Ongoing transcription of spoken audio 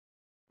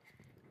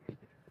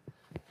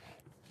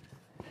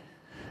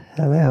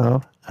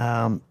Hello.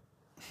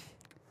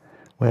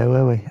 Where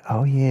were we?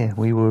 Oh yeah,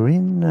 we were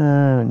in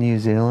New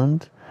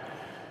Zealand,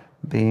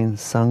 being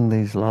sung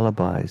these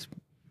lullabies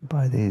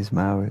by these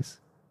Maoris.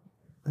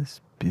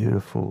 This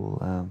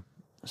beautiful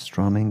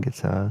strumming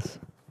guitars.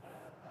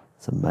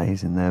 It's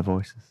amazing, their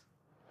voices.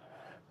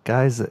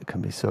 Guys that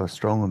can be so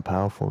strong and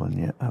powerful and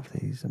yet have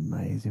these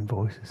amazing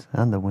voices.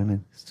 And the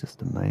women, it's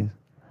just amazing.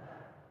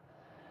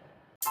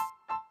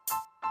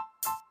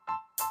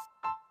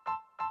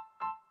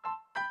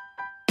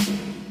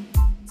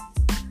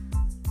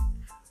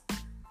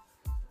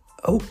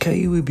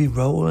 Okay, we'll be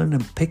rolling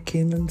and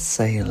picking and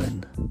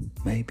sailing,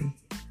 maybe.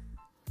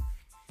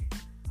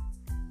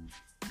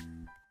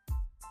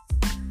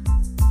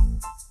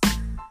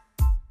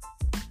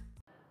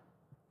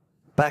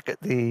 Back at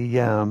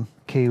the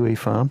Kiwi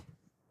farm,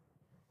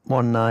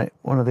 one night,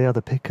 one of the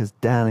other pickers,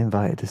 Dan,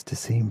 invited us to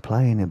see him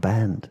play in a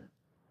band.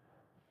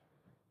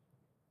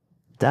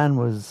 Dan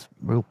was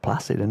real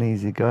placid and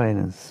easygoing,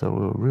 and so we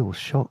were real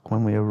shocked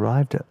when we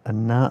arrived at a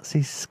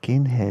Nazi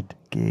skinhead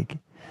gig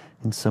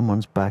in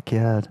someone's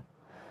backyard.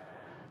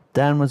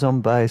 Dan was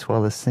on bass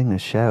while the singer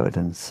shouted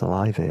and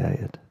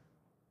salivated,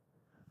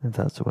 if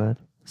that's a word.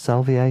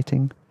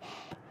 Salviating.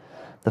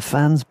 The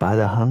fans by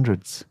the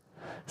hundreds,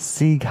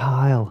 Sieg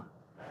Heil,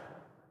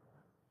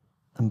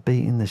 and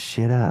beating the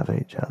shit out of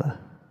each other.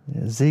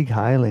 Yeah, Sieg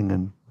Heiling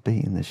and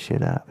beating the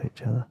shit out of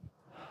each other.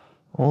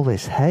 All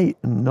this hate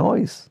and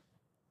noise,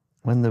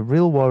 when the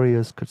real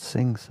warriors could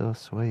sing so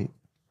sweet.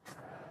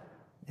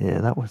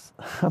 Yeah, that was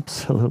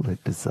absolutely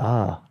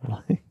bizarre.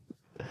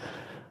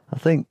 I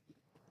think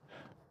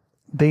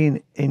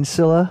being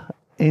insular,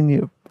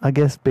 I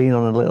guess being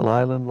on a little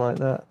island like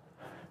that,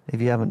 if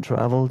you haven't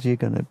travelled, you're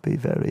going to be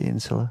very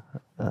insular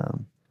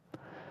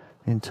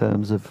in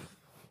terms of,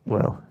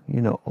 well,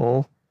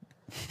 all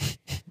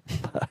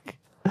like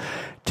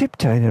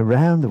tiptoeing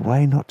around the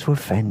way not to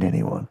offend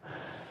anyone.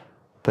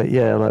 But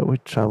yeah, like we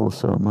travel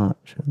so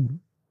much, and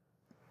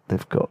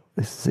they've got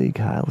this Sieg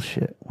Heil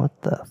shit.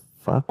 What the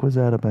fuck was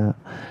that about?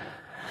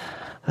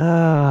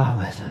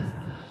 Man.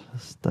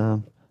 Just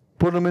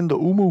put them in the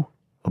umu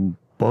and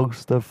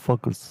bugs the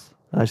fuckers.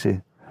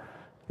 Actually,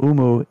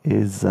 umu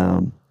is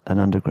an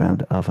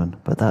underground oven,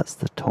 but that's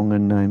the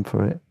Tongan name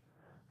for it.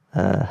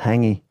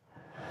 Hangi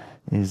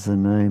is the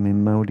name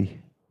in Māori.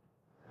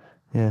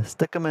 Yeah,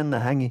 stick them in the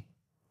hangi.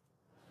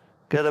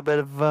 Get a bit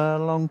of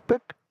long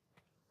pick.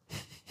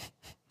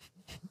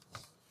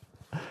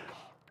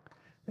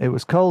 It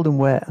was cold and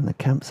wet, and the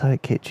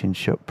campsite kitchen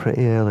shut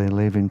pretty early,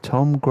 leaving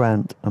Tom,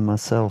 Grant, and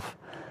myself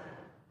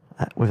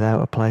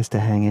without a place to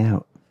hang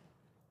out.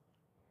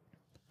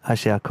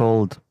 Actually, I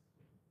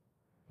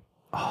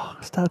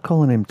started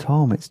calling him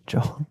Tom. It's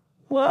John.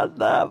 What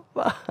the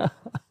fuck?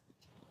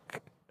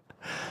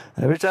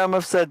 Every time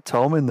I've said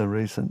Tom in the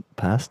recent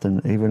past,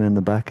 and even in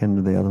the back end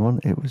of the other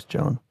one, it was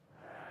John.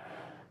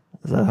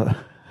 So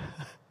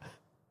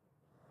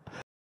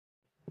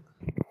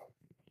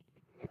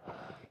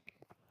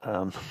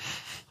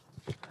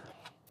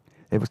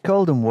it was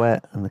cold and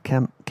wet, and the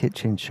camp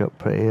kitchen shut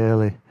pretty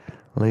early,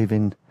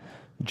 leaving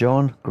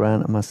John,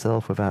 Grant, and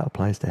myself without a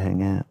place to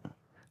hang out.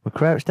 We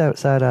crouched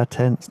outside our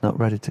tents, not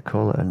ready to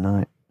call it a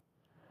night.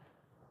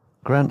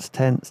 Grant's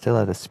tent still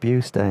had a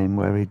spew stain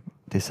where he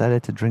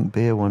decided to drink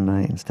beer one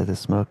night instead of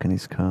smoking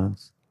his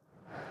cones.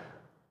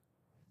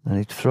 And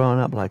he'd thrown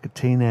up like a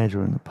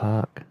teenager in the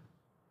park.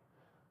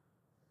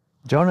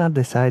 John had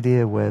this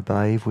idea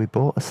whereby if we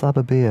bought a slab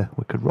of beer,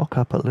 we could rock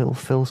up at little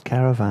Phil's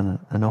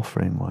caravan and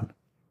offer him one.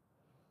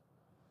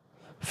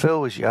 Phil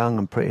was young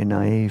and pretty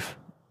naive,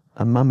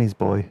 a mummy's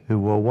boy who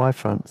wore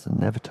Y-fronts and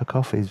never took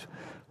off his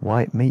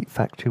white meat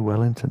factory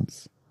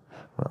Wellingtons.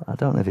 Well, I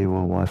don't know if he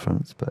wore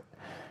Y-fronts, but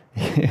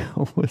he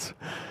always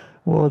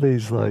wore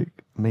these like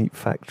meat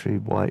factory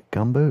white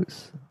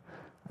gumboots.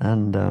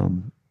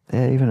 And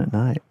yeah, even at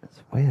night,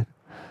 it's weird.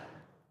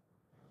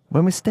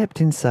 When we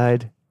stepped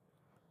inside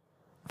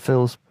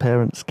Phil's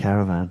parents'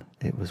 caravan,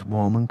 it was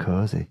warm and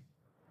cosy.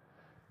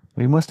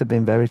 We must have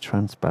been very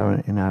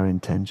transparent in our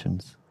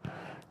intentions,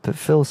 but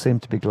Phil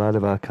seemed to be glad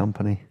of our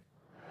company.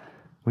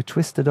 We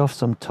twisted off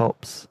some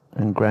tops,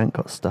 and Grant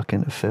got stuck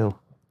into Phil.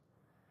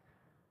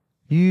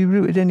 You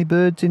rooted any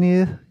birds in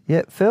here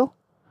yet, Phil?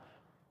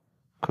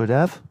 Could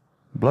have.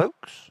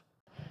 Blokes?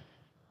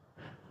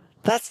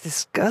 That's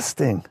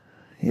disgusting.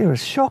 You're a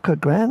shocker,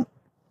 Grant.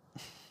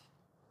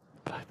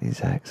 Fuck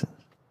these accents.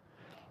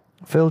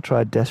 Phil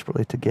tried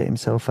desperately to get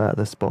himself out of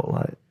the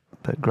spotlight,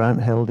 but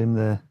Grant held him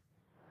there.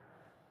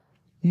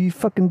 You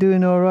fucking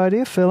doing all right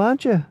here, Phil,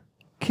 aren't you?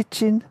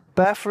 Kitchen,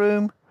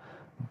 bathroom,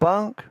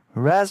 bunk,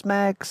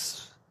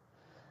 razmags.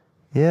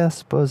 Yeah, I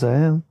suppose I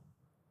am.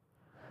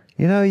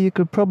 You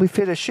could probably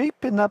fit a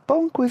sheep in that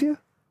bunk with you.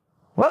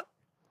 What?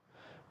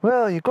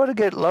 Well, you got to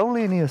get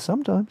lonely in here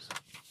sometimes.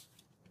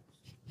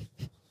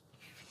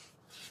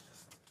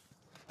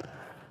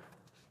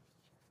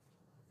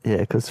 Yeah,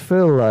 because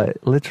Phil,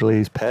 literally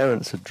his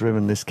parents had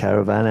driven this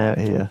caravan out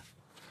here,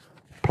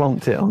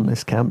 plonked it on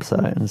this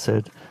campsite and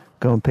said,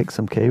 go and pick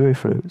some kiwi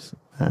fruits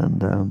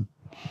and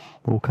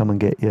we'll come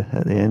and get you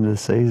at the end of the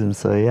season.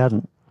 So he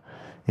hadn't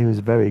He was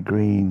very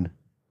green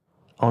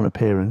on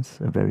appearance,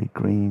 a very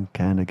green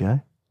kind of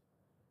guy.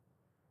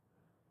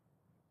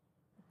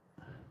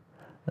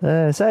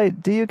 Say,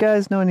 do you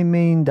guys know any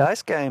mean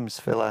dice games?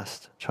 Phil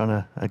asked, trying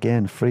to,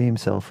 again, free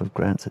himself of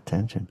Grant's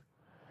attention.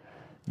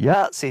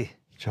 Yahtzee,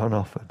 John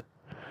offered.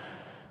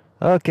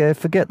 Okay,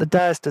 forget the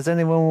dice. Does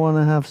anyone want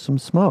to have some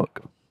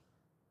smoke?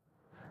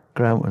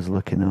 Grant was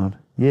looking on.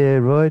 Yeah,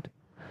 right.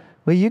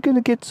 Where you going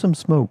to get some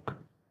smoke?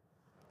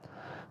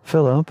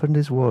 Phil opened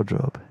his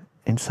wardrobe.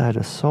 Inside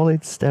a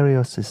solid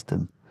stereo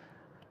system,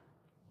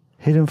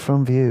 hidden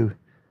from view,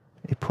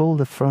 he pulled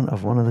the front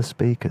of one of the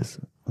speakers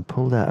and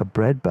pulled out a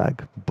bread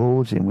bag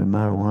bulging with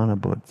marijuana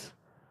buds.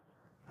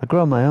 I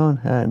grow my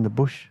own out in the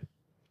bush.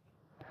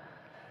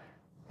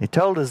 He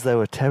told us there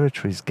were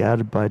territories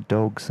guarded by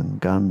dogs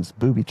and guns,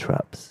 booby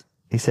traps.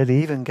 He said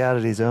he even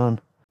guarded his own.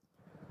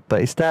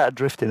 But he started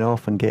drifting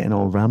off and getting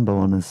all Rambo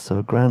on us,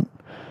 so Grant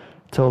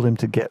told him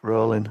to get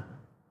rolling.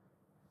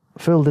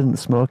 Phil didn't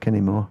smoke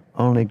anymore,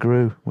 only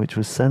grew, which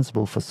was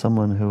sensible for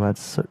someone who had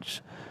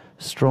such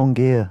strong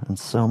gear and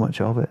so much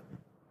of it.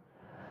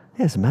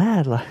 He was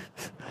mad, like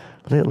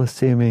little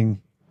assuming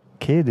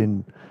kid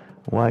in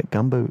white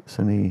gumboots,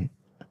 and he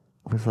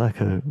was like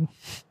a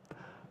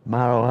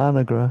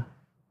marijuana grower.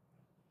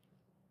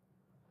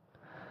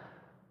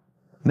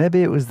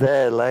 Maybe it was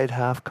there, laid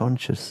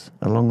half-conscious,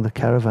 along the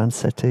caravan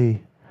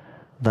settee,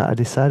 that I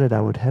decided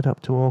I would head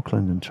up to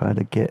Auckland and try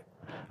to get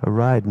a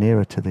ride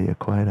nearer to the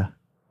equator.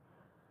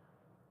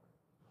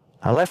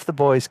 I left the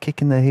boys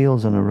kicking their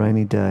heels on a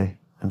rainy day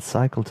and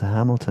cycled to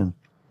Hamilton,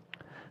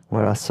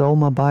 where I sold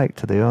my bike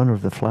to the owner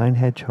of the Flying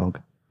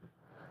Hedgehog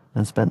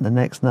and spent the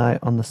next night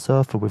on the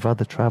sofa with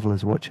other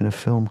travellers watching a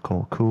film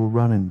called Cool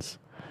Runnings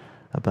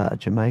about a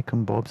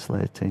Jamaican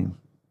bobsleigh team.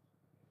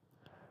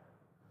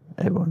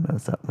 Everyone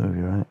knows that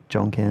movie, right?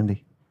 John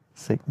Candy.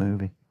 Sick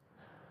movie.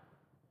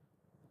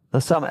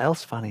 There's something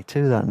else funny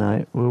too that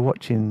night. We were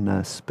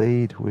watching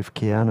Speed with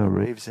Keanu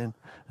Reeves in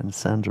and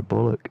Sandra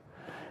Bullock.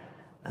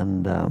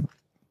 And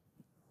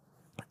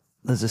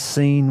there's a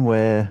scene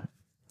where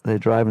they're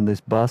driving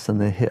this bus and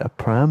they hit a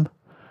pram.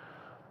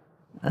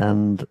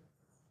 And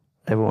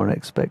everyone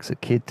expects a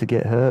kid to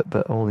get hurt,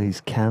 but all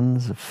these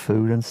cans of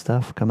food and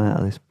stuff come out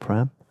of this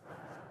pram.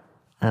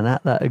 And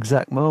at that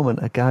exact moment,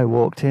 a guy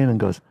walked in and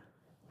goes,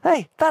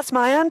 "Hey, that's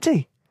my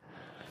auntie!"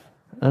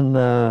 And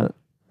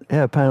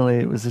yeah, apparently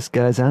it was this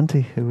guy's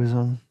auntie who was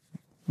on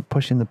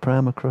pushing the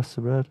pram across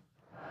the road.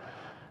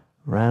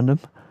 Random.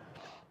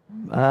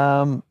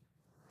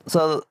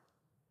 So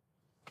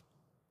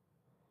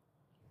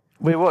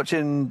we're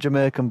watching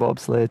Jamaican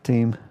bobsleigh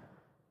team.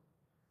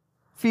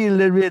 Feel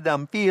the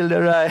rhythm, feel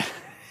the ride.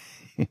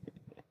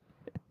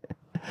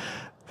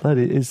 But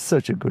it is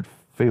such a good,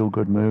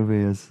 feel-good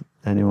movie, as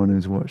anyone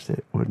who's watched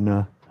it would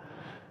know.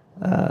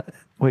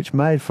 Which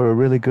made for a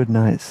really good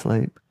night's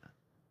sleep.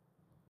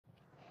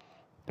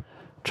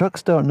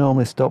 Trucks don't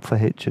normally stop for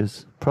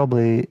hitches,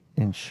 probably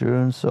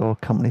insurance or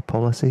company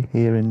policy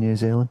here in New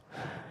Zealand.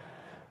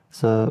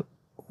 So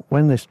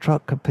when this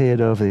truck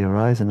appeared over the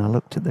horizon, I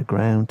looked at the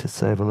ground to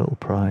save a little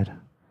pride.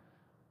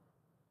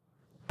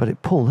 But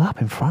it pulled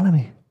up in front of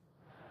me.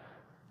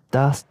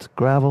 Dust,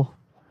 gravel,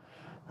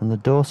 and the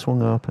door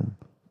swung open.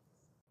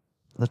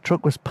 The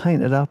truck was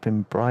painted up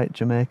in bright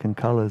Jamaican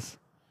colours.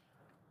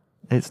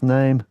 Its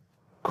name,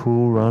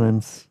 Cool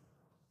Runnings.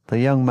 The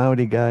young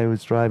Maori guy who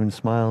was driving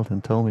smiled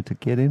and told me to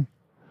get in.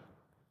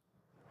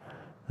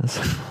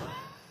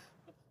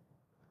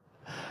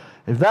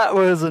 If that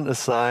wasn't a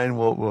sign,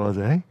 what was,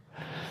 eh?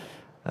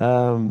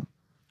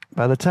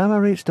 By the time I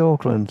reached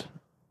Auckland,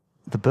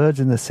 the birds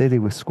in the city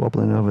were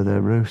squabbling over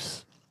their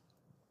roosts.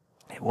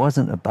 It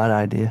wasn't a bad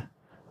idea,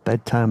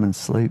 bedtime and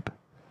sleep,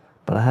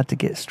 but I had to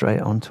get straight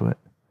onto it.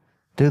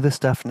 Do the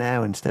stuff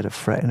now instead of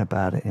fretting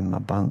about it in my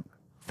bunk,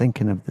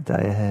 thinking of the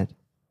day ahead.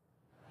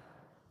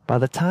 By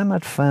the time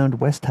I'd found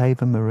West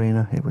Haven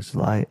Marina, it was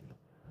light.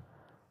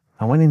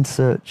 I went in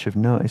search of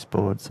notice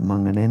boards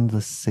among an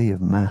endless sea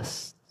of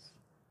masts.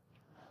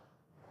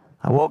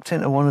 I walked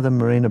into one of the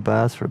marina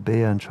bars for a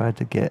beer and tried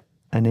to get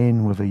an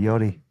in with a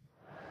yachty,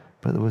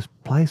 but the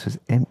place was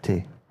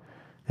empty,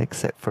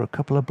 except for a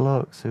couple of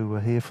blokes who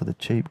were here for the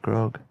cheap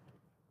grog.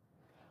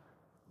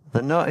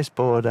 The notice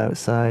board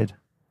outside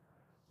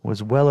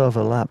was well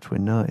overlapped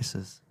with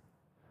notices.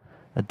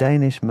 A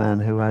Danish man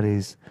who had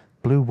his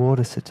blue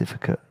water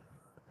certificate,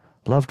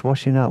 loved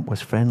washing up,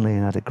 was friendly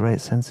and had a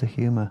great sense of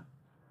humour.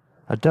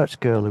 A Dutch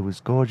girl who was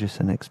gorgeous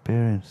and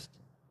experienced.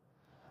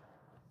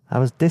 I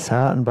was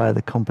disheartened by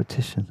the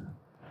competition,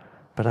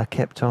 but I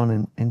kept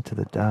on into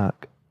the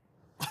dark.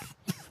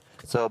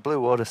 So a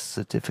blue water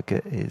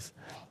certificate is,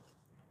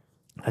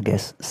 I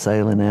guess,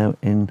 sailing out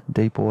in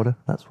deep water.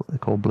 That's what they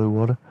call blue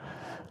water.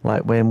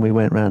 Like when we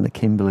went round the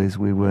Kimberleys,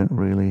 we weren't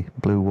really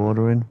blue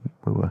watering.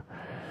 We were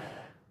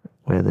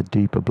where the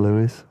deeper blue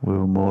is. We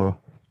were more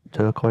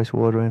turquoise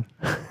watering.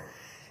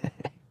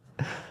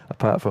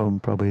 Apart from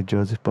probably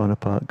Joseph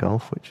Bonaparte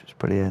Golf, which was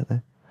pretty out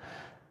there.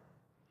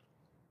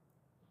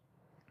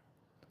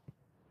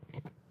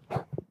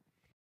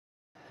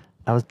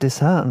 I was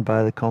disheartened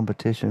by the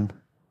competition,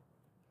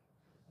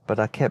 but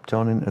I kept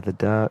on into the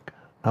dark.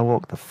 I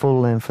walked the full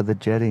length of the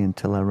jetty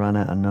until I ran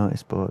out of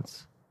notice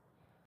boards.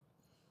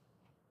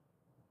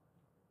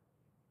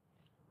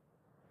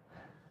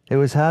 It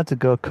was hard to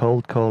go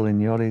cold calling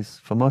yachties,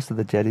 for most of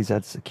the jetties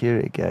had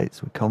security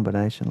gates with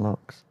combination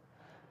locks.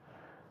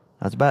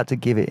 I was about to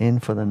give it in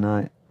for the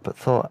night, but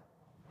thought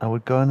I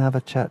would go and have a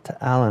chat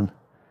to Alan,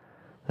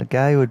 a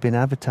guy who had been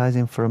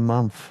advertising for a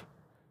month,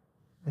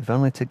 if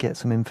only to get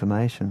some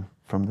information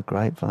from the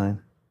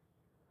grapevine.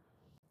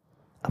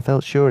 I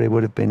felt sure he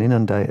would have been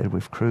inundated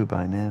with crew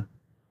by now,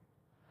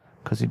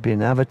 because he'd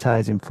been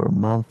advertising for a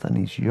month and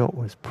his yacht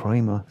was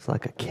prima. It's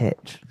like a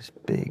ketch, this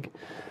big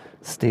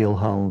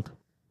steel-hulled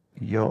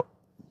yacht,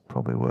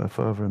 probably worth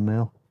over $1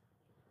 million.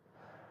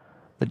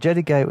 The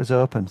jetty gate was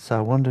open, so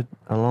I wandered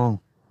along,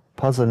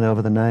 puzzling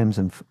over the names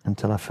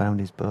until I found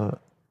his boat.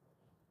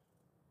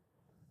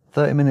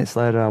 30 minutes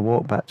later, I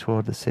walked back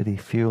toward the city,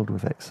 fueled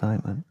with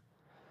excitement.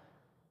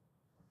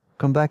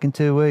 Come back in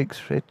 2 weeks,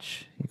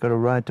 Rich. You got a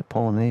ride to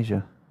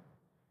Polynesia.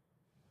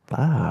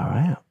 Far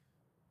out.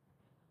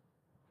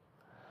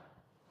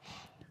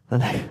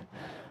 The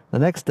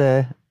next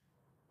day,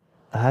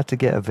 I had to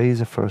get a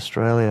visa for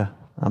Australia.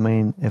 I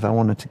mean, if I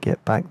wanted to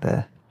get back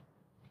there,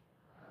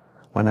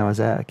 when I was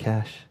out of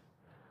cash.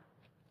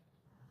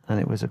 And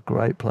it was a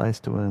great place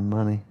to earn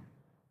money.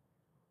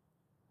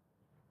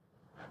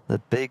 The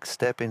big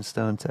stepping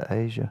stone to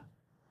Asia.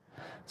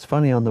 It's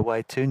funny, on the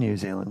way to New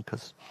Zealand,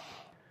 because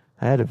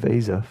I had a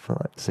visa for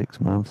like 6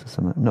 months or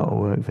something, not a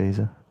work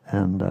visa,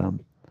 and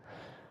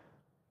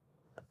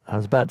I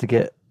was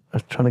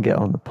trying to get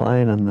on the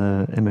plane, and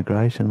the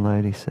immigration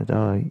lady said,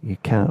 "Oh, you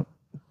can't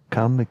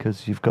come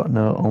because you've got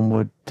no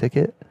onward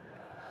ticket."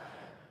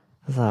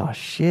 I was like, "Oh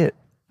shit,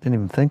 didn't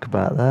even think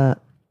about that."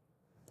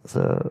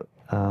 So,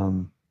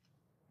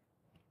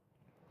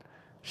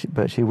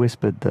 she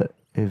whispered that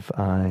if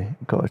I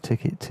got a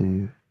ticket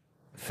to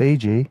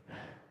Fiji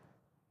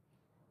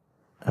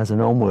as an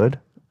onward,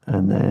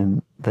 and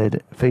then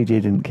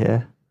Fiji didn't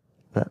care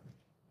that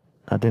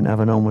I didn't have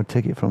an onward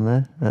ticket from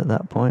there at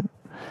that point,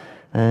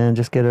 and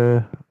just get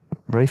a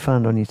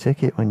refund on your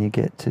ticket when you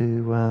get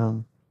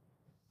to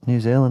New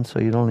Zealand, so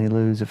you'd only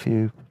lose a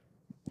few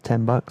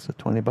 $10 or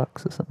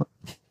 $20 or something.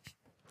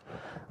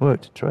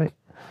 Worked a treat.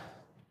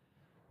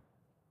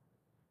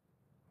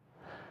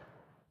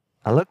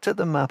 I looked at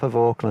the map of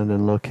Auckland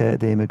and located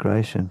the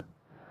immigration,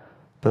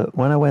 but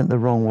when I went the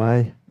wrong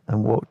way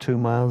and walked 2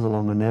 miles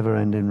along a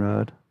never-ending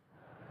road,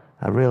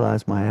 I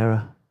realised my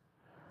error.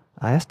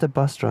 I asked a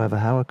bus driver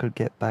how I could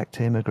get back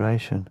to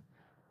immigration,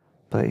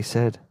 but he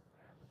said,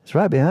 "It's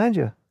right behind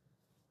you."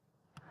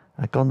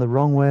 I'd gone the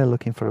wrong way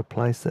looking for a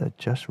place that had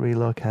just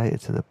relocated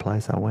to the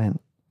place I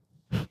went.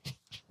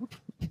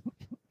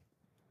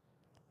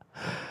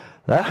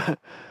 That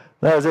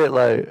was it.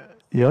 Like,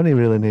 you only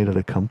really needed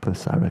a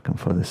compass, I reckon,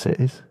 for the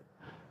cities,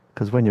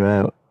 because when you're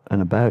out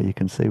and about, you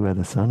can see where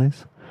the sun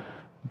is.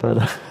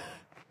 But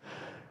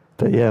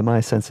yeah, my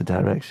sense of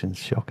direction's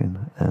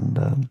shocking,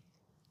 and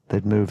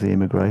they'd moved the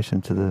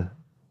immigration to the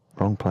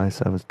wrong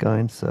place I was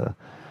going, so I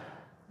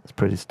was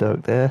pretty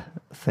stoked there.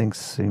 Things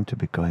seemed to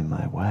be going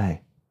my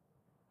way.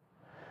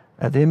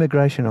 At the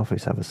immigration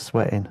office, I was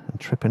sweating and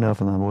tripping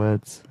over my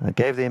words. I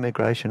gave the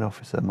immigration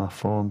officer my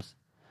forms.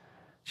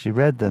 She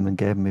read them and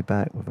gave me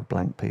back with a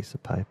blank piece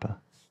of paper.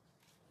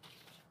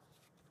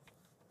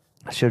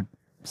 I should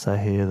say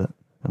here that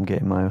I'm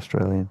getting my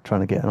trying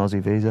to get an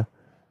Aussie visa.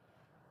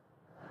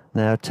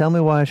 Now, tell me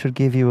why I should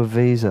give you a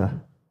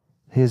visa.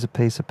 Here's a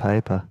piece of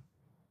paper.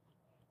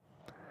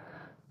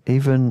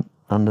 Even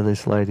under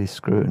this lady's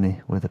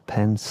scrutiny, with a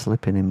pen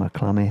slipping in my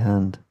clammy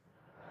hand,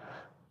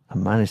 I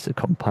managed to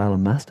compile a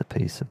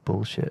masterpiece of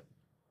bullshit.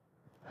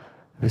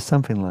 It was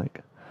something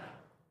like,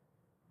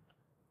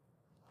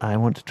 I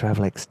want to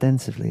travel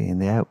extensively in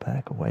the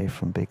outback away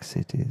from big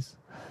cities,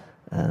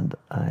 and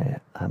I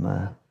am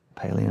a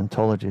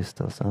paleontologist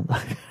or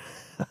something.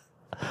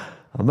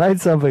 I made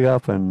something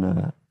up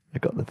and I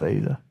got the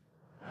visa.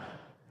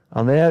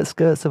 On the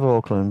outskirts of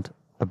Auckland,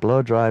 a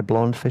blow-dry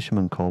blonde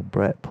fisherman called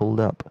Brett pulled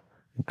up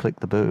and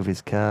clicked the boot of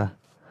his car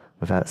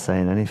without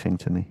saying anything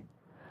to me.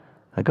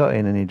 I got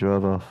in and he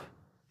drove off.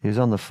 He was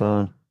on the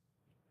phone.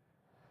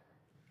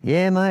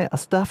 "Yeah, mate, I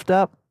stuffed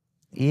up.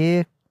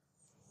 Yeah.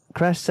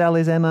 Crashed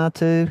Sally's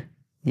MR2.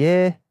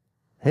 Yeah.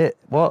 Hit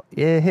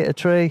a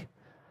tree.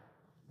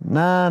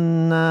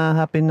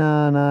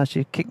 Nah,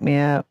 she kicked me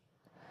out.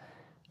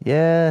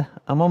 Yeah,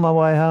 I'm on my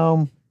way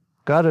home.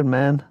 Got it,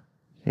 man.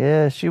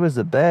 Yeah, she was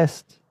the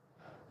best."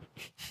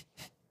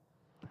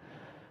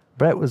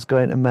 Brett was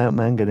going to Mount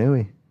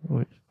Manganui,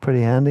 which was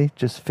pretty handy,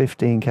 just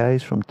 15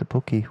 k's from Te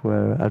Puke,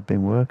 where I'd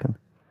been working.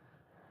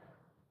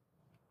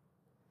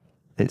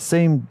 It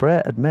seemed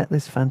Brett had met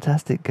this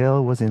fantastic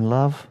girl, was in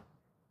love.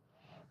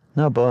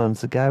 No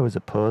bones, the guy was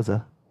a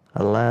poser,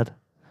 a lad.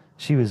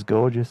 She was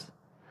gorgeous.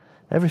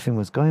 Everything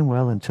was going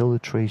well until the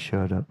tree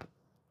showed up.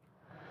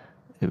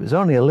 It was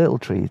only a little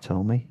tree, he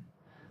told me,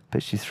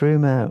 but she threw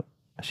him out.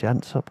 She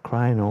hadn't stopped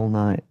crying all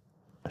night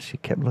as she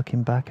kept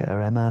looking back at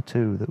her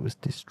MR2 that was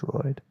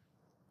destroyed.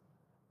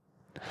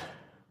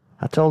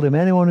 I told him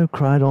anyone who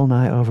cried all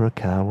night over a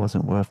cow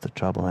wasn't worth the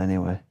trouble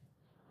anyway.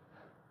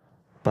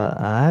 But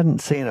I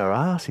hadn't seen her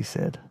ass, he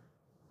said.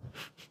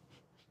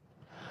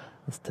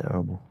 That's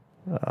terrible.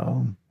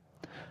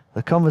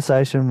 The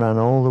conversation ran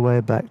all the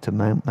way back to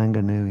Mount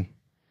Manganui.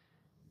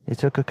 He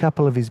took a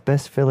couple of his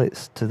best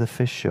fillets to the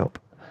fish shop,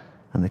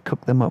 and they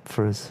cooked them up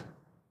for us.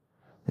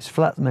 His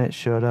flatmate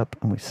showed up,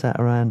 and we sat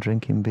around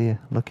drinking beer,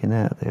 looking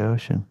out at the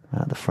ocean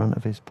at the front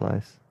of his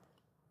place.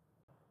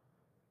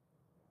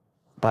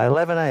 By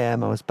 11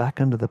 a.m. I was back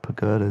under the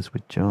pagodas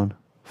with John.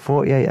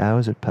 48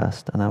 hours had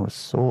passed, and I was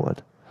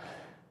sorted.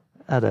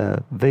 I had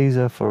a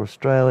visa for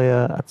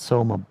Australia, I'd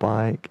sold my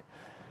bike,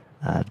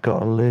 I'd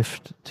got a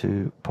lift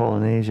to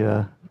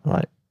Polynesia,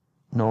 like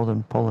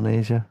northern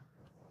Polynesia,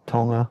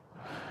 Tonga,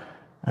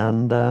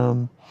 and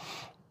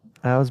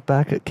I was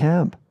back at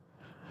camp.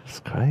 It's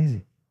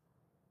crazy.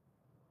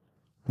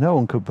 No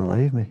one could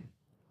believe me.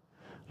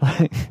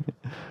 Like,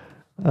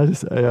 I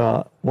just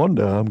say, one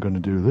day I'm going to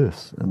do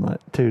this, and like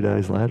 2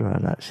 days later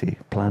I'd actually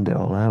planned it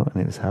all out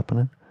and it was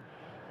happening.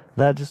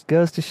 That just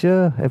goes to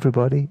show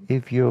everybody,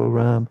 if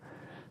you're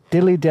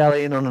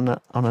dilly-dallying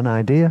on an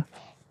idea,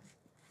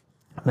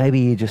 maybe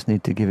you just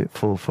need to give it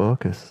full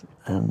focus,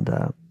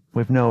 and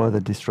with no other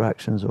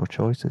distractions or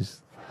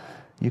choices,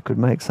 you could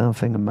make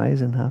something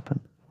amazing happen.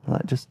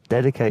 Like, just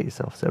dedicate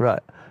yourself. Say,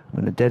 right, I'm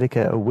going to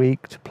dedicate a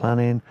week to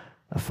planning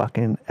a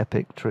fucking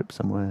epic trip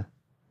somewhere,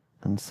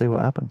 and see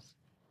what happens.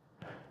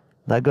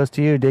 That goes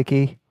to you,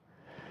 Dickie.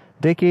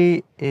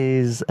 Dickie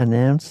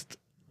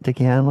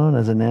Hanlon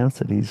has announced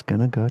that he's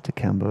going to go to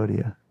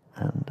Cambodia,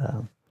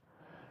 and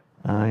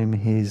I'm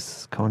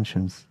his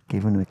conscience,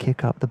 giving him a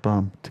kick up the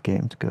bum to get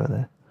him to go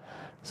there.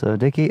 So,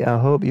 Dickie, I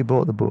hope you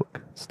bought the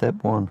book.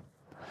 Step 1,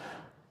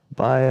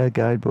 buy a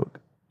guidebook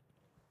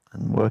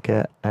and work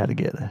out how to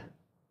get there.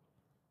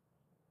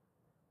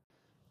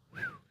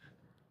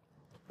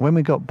 When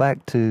we got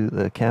back to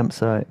the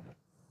campsite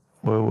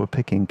where we're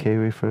picking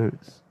kiwi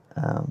fruits,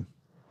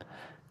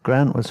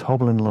 Grant was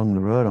hobbling along the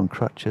road on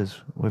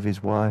crutches with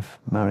his wife,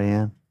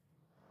 Marianne,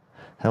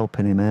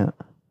 helping him out.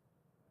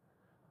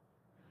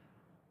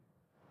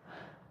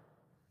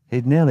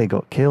 He'd nearly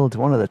got killed.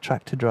 One of the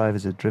tractor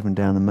drivers had driven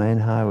down the main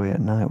highway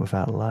at night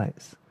without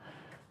lights.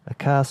 A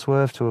car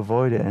swerved to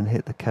avoid it and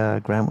hit the car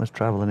Grant was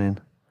travelling in.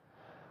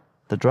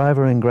 The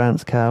driver in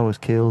Grant's car was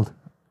killed,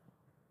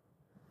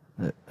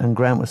 and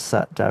Grant was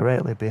sat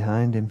directly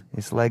behind him.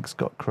 His legs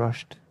got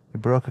crushed. He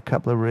broke a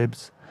couple of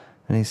ribs,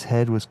 and his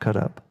head was cut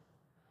up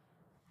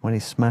when he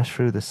smashed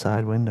through the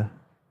side window.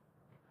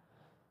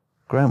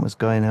 Grant was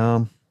going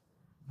home.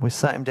 We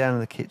sat him down in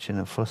the kitchen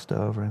and fussed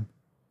over him.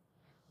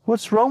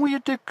 "What's wrong with you,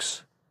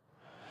 Dix?"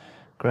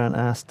 Grant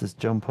asked as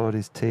John poured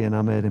his tea and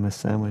I made him a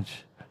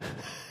sandwich.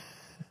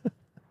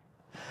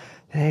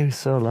 Yeah, he was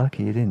so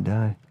lucky he didn't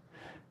die.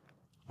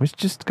 Which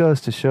just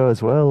goes to show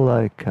as well,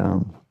 like,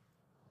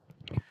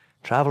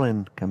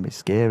 traveling can be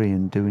scary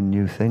and doing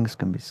new things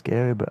can be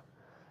scary, but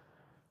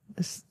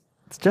it's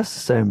just the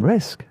same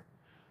risk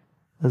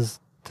as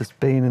just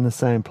being in the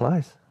same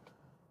place.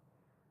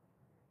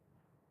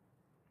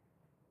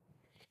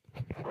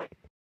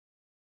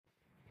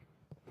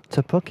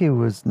 Tapuki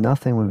was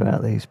nothing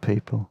without these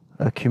people,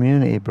 a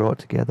community brought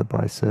together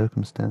by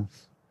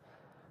circumstance.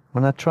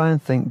 When I try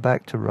and think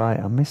back to write,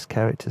 I miss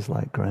characters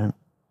like Grant.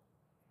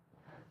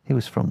 He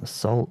was from the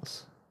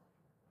salts.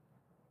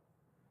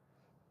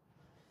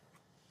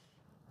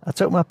 I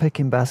took my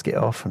picking basket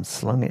off and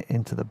slung it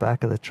into the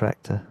back of the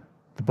tractor.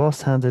 The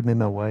boss handed me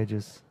my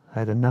wages. I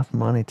had enough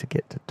money to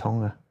get to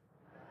Tonga.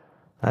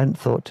 I hadn't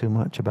thought too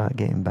much about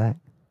getting back.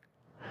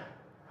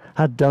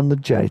 I'd done the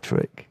J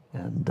trick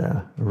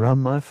and run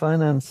my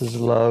finances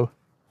low.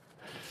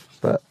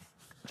 But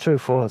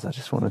truth was, I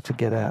just wanted to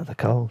get out of the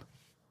cold.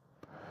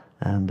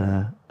 And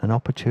an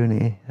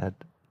opportunity had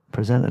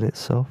presented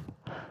itself,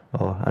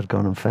 or I'd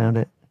gone and found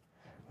it,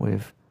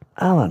 with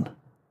Alan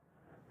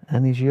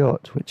and his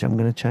yacht, which I'm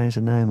going to change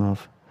the name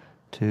of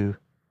to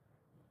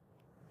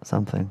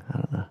something, I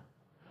don't know.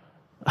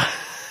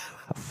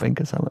 I'll think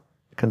of something.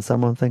 Can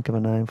someone think of a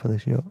name for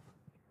this yacht?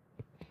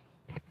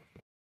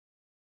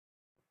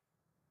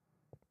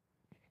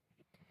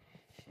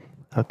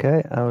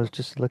 Okay, I was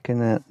just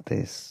looking at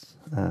this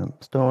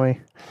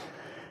story,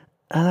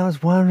 and I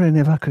was wondering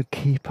if I could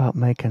keep up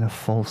making a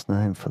false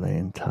name for the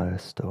entire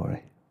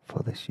story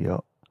for this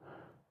yacht,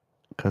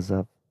 because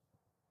I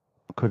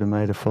could have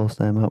made a false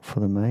name up for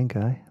the main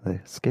guy, the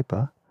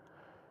skipper,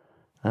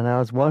 and I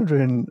was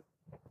wondering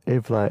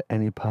if, like,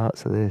 any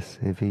parts of this,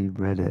 if he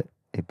read it,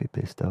 he'd be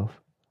pissed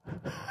off.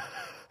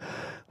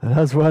 And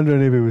I was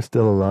wondering if he was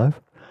still alive.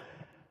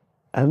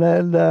 And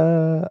then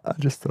I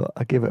just thought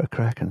I'd give it a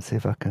crack and see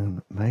if I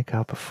can make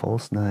up a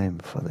false name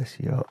for this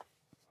yacht.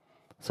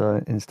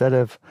 So instead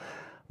of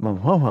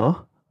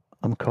Mama,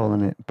 I'm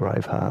calling it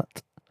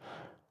Braveheart.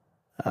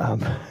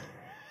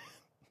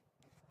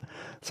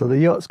 So the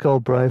yacht's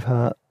called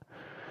Braveheart.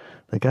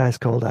 The guy's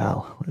called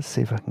Al. Let's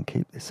see if I can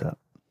keep this up.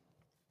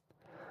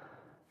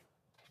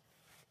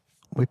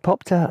 We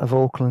popped out of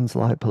Auckland's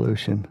light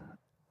pollution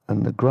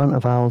and the grunt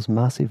of Al's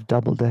massive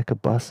double-decker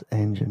bus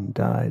engine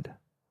died.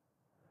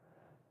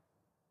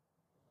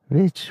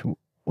 Rich,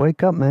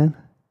 wake up, man.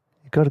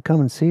 You gotta come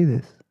and see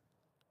this.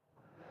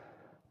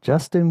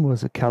 Justin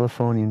was a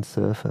Californian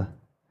surfer.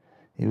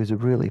 He was a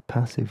really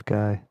passive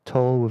guy,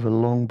 tall with a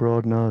long,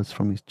 broad nose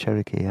from his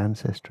Cherokee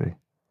ancestry.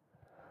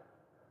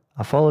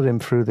 I followed him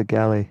through the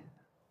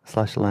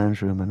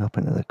galley/lounge room and up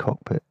into the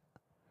cockpit.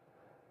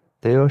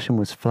 The ocean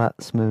was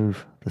flat, smooth.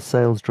 The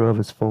sails drove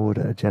us forward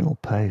at a gentle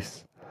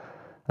pace.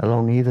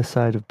 Along either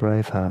side of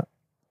Braveheart,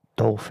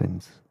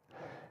 dolphins,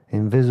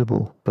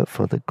 invisible but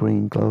for the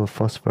green glow of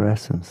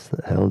phosphorescence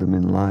that held them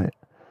in light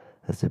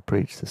as they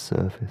breached the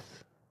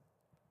surface.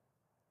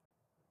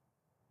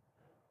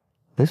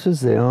 This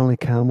was the only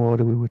calm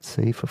water we would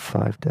see for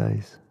 5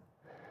 days.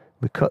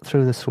 We cut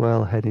through the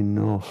swell heading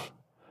north,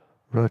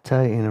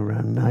 rotating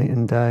around night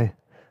and day,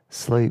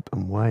 sleep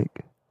and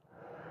wake.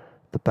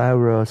 The bow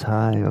rose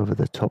high over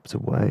the tops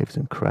of waves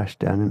and crashed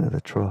down into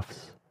the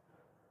troughs.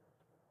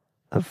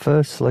 At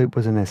first, sleep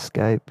was an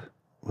escape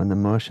when the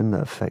motion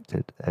that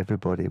affected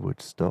everybody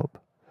would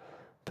stop.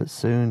 But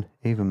soon,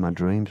 even my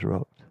dreams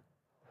rocked.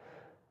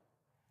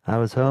 I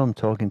was home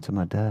talking to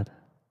my dad.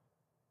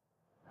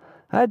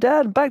 "Hey,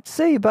 Dad, I'm back to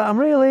see you, but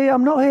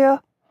I'm not here."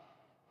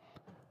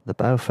 The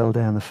bow fell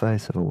down the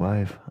face of a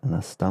wave, and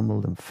I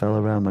stumbled and fell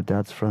around my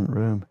dad's front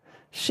room.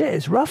 "Shit,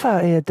 it's rough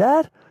out here,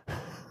 Dad."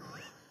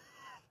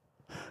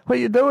 "What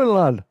you doing,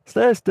 lad?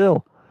 Stay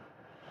still."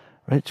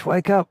 "Rich,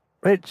 wake up.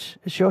 Rich,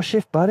 it's your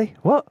shift, buddy."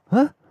 "What?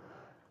 Huh?"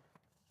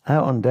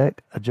 Out on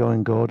deck, I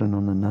joined Gordon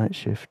on the night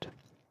shift.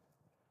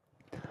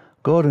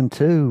 Gordon,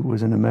 too,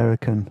 was an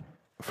American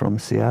from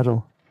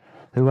Seattle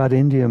who had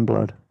Indian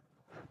blood,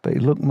 but he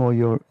looked more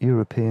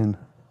European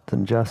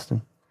than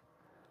Justin.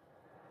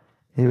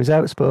 He was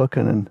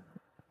outspoken and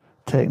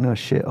take no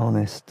shit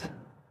honest.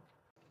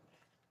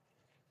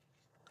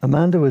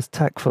 Amanda was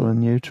tactful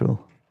and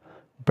neutral.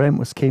 Brent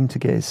was keen to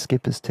get his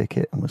skipper's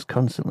ticket and was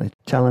constantly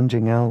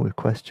challenging Al with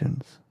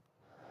questions.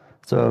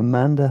 So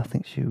Amanda, I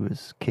think she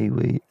was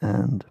Kiwi,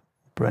 and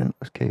Brent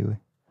was Kiwi.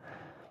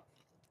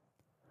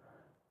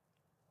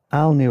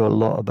 Al knew a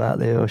lot about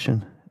the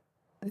ocean.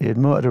 He had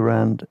motored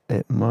around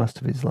it most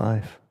of his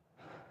life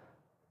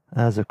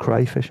as a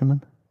cray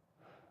fisherman,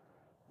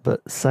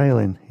 but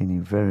sailing he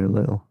knew very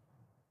little.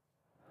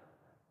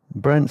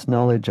 Brent's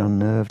knowledge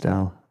unnerved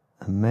Al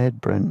and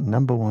made Brent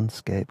 #1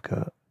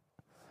 scapegoat.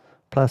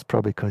 Plus,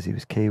 probably because he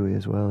was Kiwi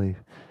as well, he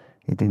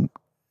didn't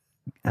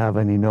have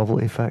any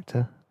novelty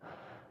factor.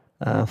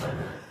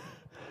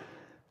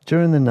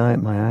 During the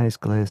night, my eyes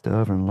glazed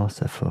over and lost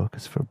their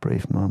focus for a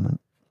brief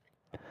moment.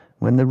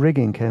 When the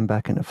rigging came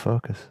back into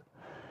focus,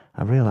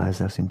 I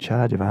realised I was in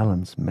charge of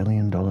Alan's $1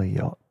 million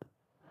yacht.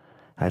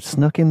 I had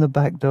snuck in the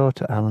back door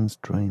to Alan's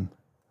dream.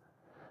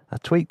 I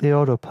tweaked the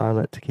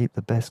autopilot to keep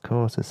the best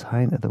course as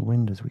high into the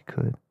wind as we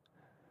could.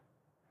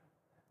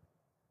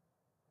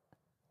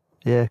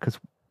 Yeah, because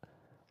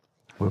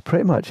we're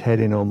pretty much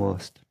heading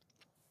almost.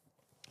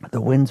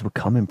 The winds were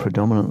coming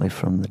predominantly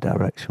from the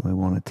direction we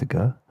wanted to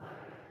go.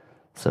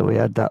 So we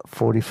had that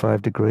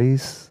 45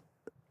 degrees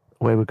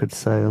where we could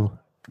sail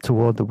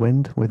toward the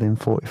wind within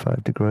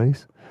 45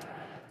 degrees.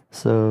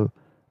 So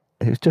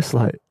it was just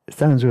like, it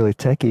sounds really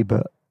techie,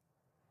 but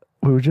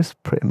we were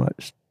just pretty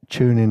much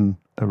tuning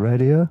a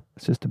radio.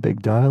 It's just a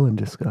big dial and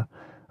just go,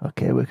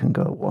 okay, we can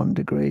go 1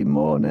 degree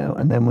more now.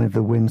 And then when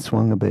the wind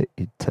swung a bit,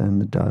 you'd turn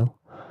the dial.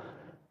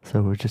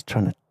 So we're just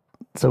trying to,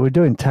 so we're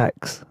doing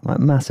tacks, like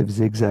massive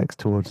zigzags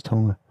towards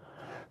Tonga.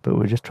 But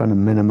we're just trying to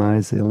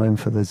minimize the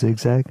length of the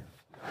zigzag,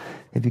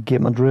 if you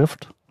get my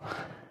drift.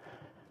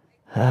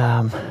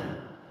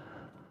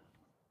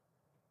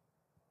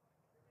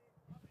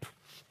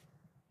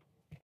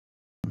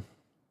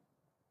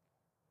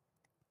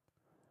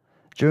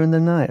 During the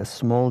night, a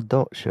small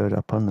dot showed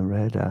up on the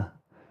radar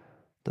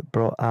that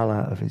brought Al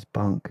out of his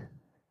bunk.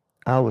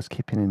 Al was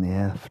keeping in the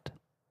aft.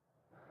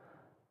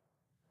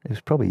 He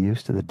was probably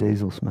used to the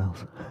diesel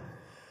smells.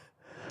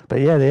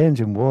 But yeah, the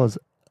engine was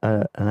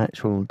an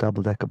actual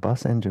double-decker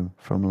bus engine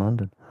from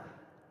London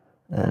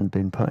and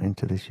been put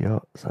into this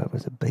yacht, so it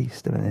was a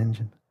beast of an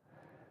engine.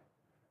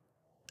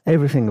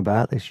 Everything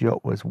about this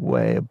yacht was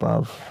way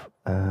above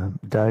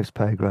Dave's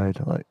pay grade,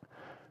 like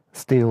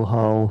steel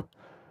hull,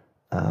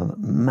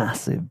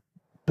 massive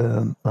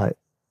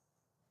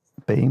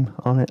beam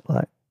on it,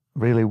 like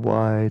really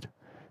wide,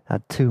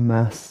 had 2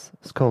 masts.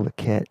 It's called a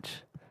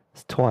ketch.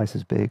 It's twice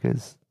as big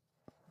as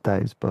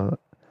Dave's boat.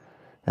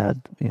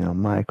 Had,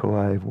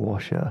 microwave,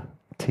 washer,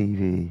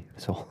 TV,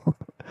 so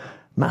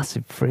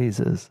massive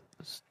freezers.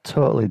 It's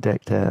totally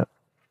decked out.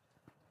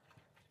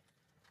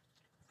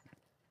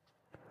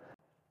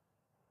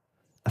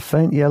 A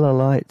faint yellow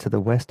light to the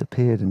west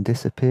appeared and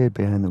disappeared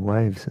behind the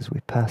waves as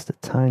we passed a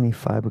tiny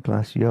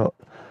fiberglass yacht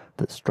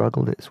that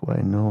struggled its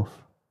way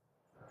north.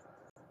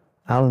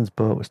 Alan's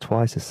boat was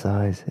twice his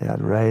size. It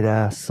had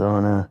radar,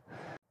 sonar,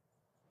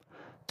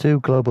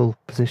 2 global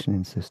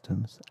positioning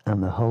systems,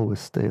 and the hull was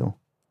steel.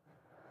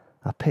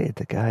 I pitied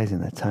the guys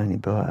in their tiny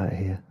boat out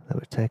here. They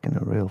were taking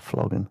a real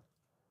flogging.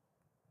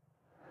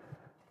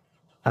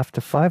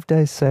 After 5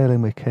 days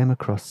sailing, we came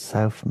across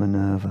South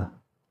Minerva.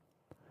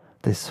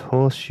 This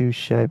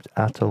horseshoe-shaped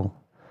atoll,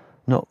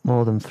 not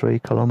more than 3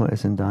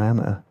 kilometers in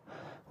diameter,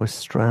 was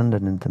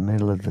stranded in the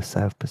middle of the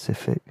South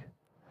Pacific.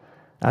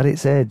 At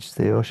its edge,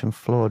 the ocean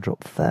floor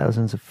dropped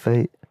thousands of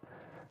feet,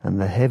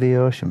 and the heavy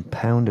ocean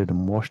pounded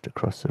and washed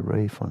across the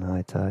reef on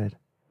high tide.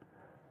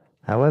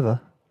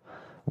 However,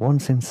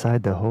 once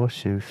inside the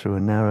horseshoe through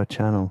a narrow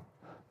channel,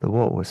 the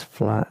water was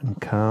flat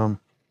and calm.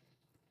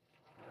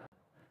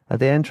 At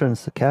the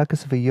entrance, the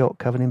carcass of a yacht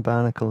covered in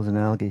barnacles and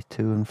algae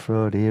to and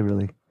froed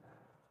eerily.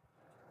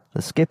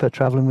 The skipper,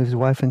 travelling with his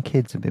wife and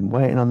kids, had been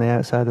waiting on the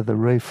outside of the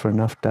reef for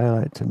enough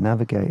daylight to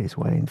navigate his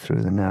way in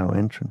through the narrow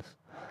entrance.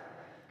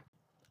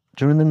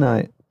 During the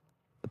night,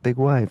 a big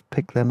wave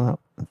picked them up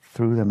and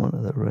threw them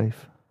onto the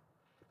reef.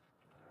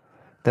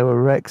 There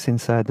were wrecks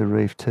inside the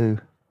reef too.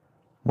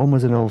 One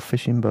was an old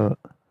fishing boat.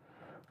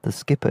 The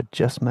skipper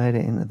just made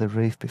it into the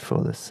reef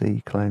before the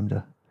sea claimed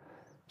her.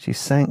 She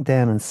sank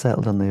down and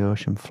settled on the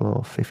ocean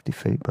floor 50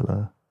 feet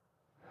below.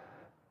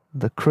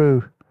 The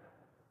crew,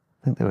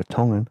 I think they were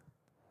Tongan,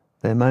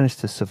 they managed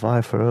to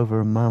survive for over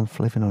a month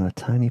living on a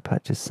tiny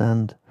patch of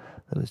sand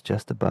that was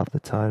just above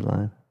the tide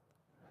line.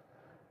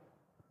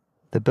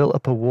 They built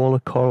up a wall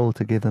of coral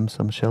to give them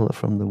some shelter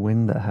from the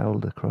wind that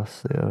howled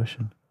across the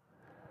ocean,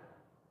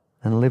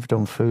 and lived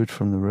on food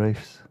from the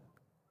reefs.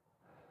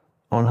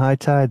 On high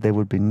tide, they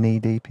would be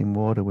knee-deep in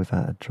water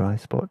without a dry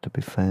spot to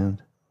be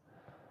found.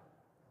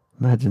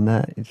 Imagine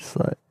that, you're just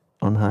like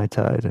on high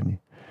tide and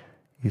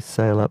you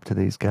sail up to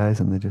these guys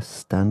and they're just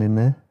standing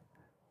there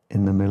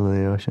in the middle of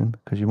the ocean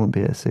because you wouldn't be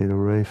able to see the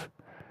reef.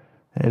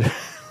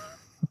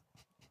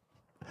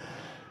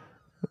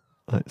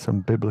 Like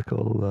some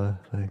biblical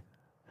thing.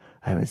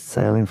 I was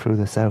sailing through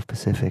the South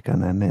Pacific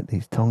and I met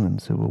these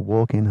Tongans who were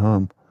walking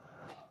home.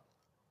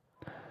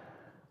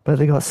 But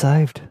they got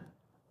saved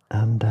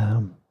and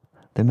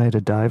they made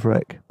a dive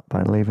wreck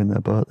by leaving their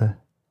boat there.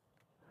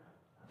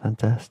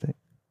 Fantastic.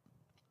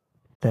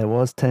 There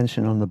was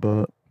tension on the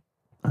boat,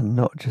 and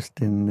not just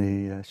in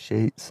the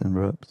sheets and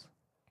ropes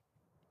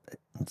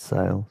and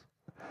sails.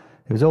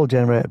 It was all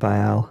generated by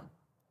Al.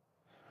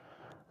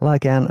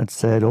 Like Ant had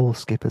said, all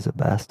skippers are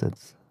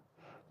bastards,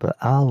 but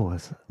Al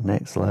was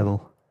next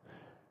level.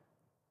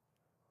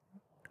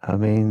 I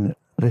mean,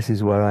 this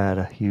is where I had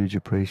a huge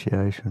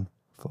appreciation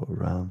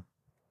for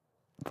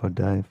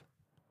Dave.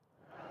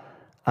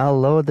 Al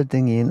lowered the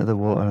dinghy into the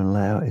water and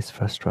let out his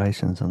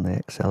frustrations on the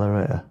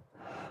accelerator,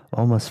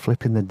 almost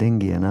flipping the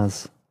dinghy and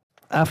us.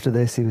 After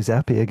this, he was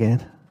happy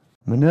again.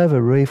 Minerva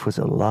Reef was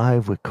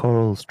alive with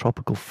corals,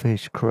 tropical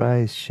fish,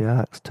 crays,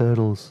 sharks,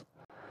 turtles,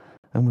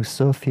 and with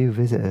so few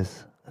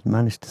visitors, had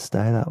managed to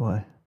stay that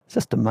way. It's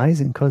just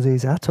amazing because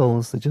these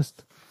atolls, they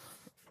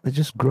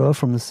just grow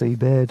from the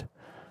seabed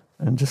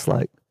and just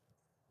like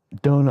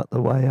donut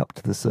the way up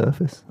to the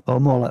surface, or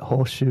more like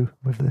horseshoe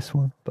with this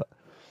one, but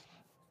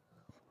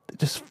they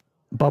just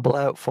bubble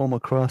out, form a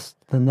crust,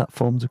 then that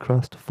forms a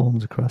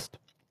crust,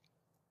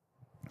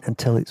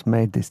 until it's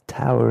made this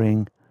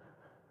towering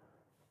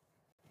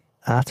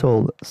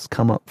atoll that's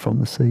come up from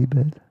the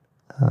seabed.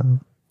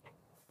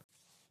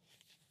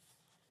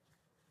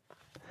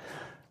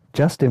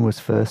 Justin was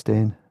first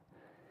in.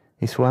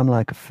 He swam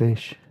like a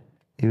fish.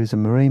 He was a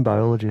marine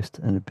biologist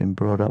and had been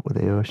brought up with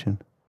the ocean.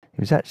 He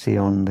was actually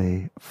on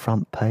the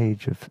front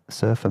page of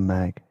Surfer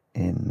Mag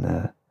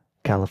in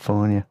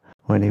California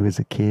when he was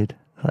a kid,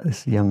 like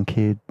this young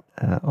kid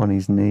on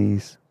his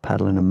knees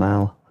paddling a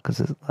mal, because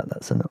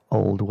that's an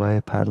old way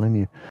of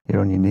paddling.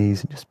 You're on your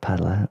knees and just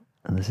paddle out,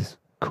 and there's this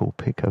cool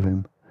pic of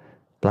him,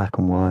 black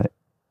and white,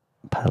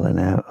 paddling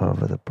out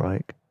over the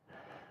break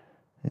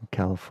in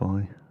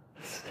California.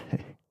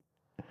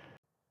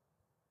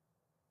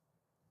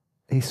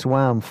 He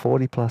swam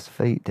 40 plus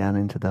feet down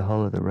into the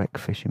hull of the wrecked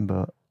fishing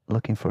boat,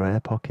 looking for air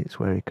pockets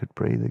where he could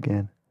breathe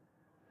again.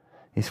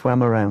 He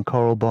swam around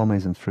coral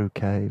bommies and through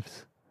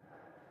caves.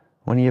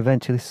 When he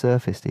eventually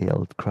surfaced, he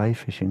held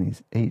crayfish in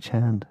each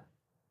hand.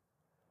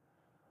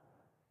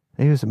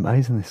 He was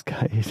amazing, this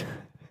guy.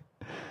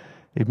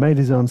 He'd made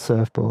his own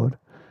surfboard.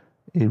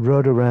 He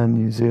rode around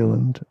New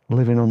Zealand,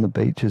 living on the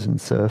beaches and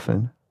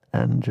surfing,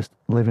 and just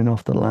living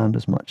off the land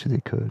as much as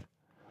he could.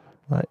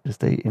 Like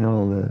just eating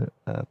all the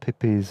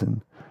pippies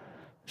and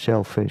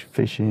shellfish,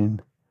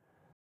 fishing.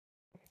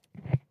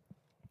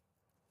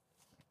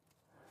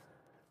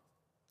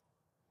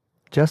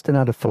 Justin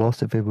had a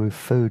philosophy with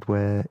food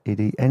where he'd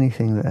eat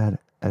anything that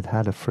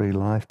had a free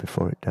life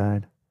before it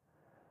died.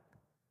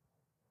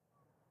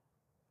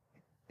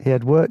 He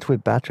had worked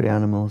with battery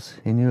animals.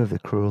 He knew of the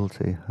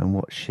cruelty and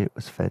what shit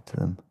was fed to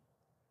them.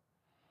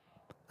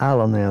 Al,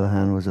 on the other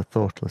hand, was a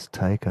thoughtless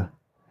taker.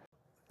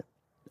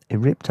 He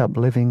ripped up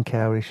living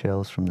cowrie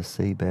shells from the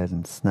seabed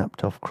and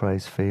snapped off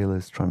cray's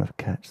feelers trying to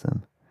catch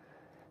them.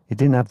 He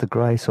didn't have the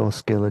grace or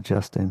skill of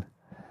Justin.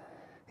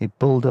 He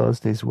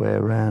bulldozed his way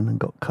around and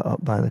got cut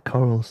up by the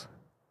corals.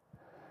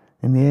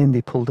 In the end,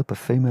 he pulled up a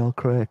female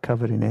cray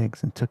covered in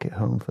eggs and took it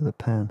home for the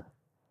pan.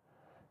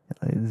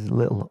 There's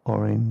little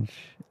orange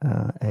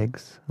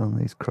eggs on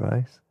these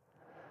crays.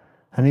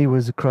 And he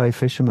was a cray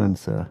fisherman,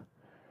 so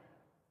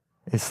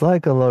It's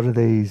like a lot of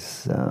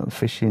these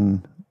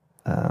fishing,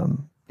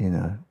 you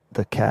know,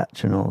 the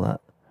catch and all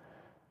that.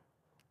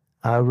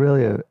 I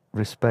really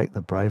respect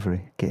the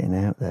bravery getting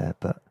out there,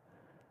 but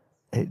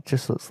it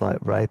just looks like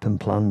rape and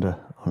plunder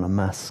on a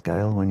mass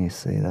scale when you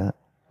see that.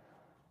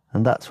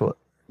 And that's what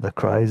the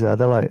crays are.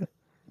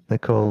 They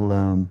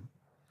call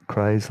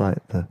crays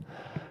like the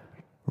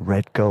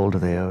red gold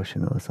of the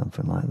ocean or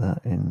something like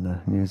that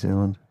in New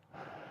Zealand.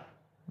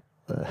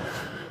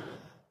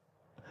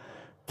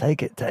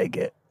 Take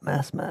it,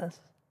 mass.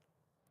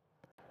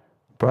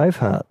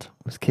 Braveheart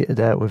was kitted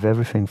out with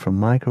everything from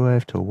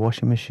microwave to a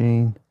washing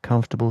machine,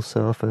 comfortable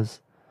sofas.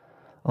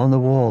 On the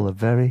wall, a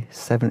very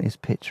 70s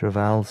picture of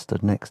Al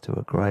stood next to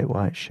a great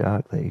white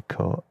shark that he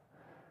caught.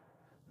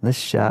 This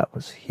shark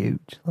was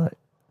huge, like,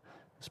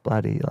 it's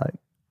bloody, like,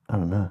 I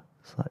don't know,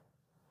 it's like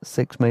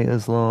 6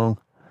 meters long.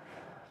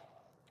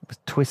 It was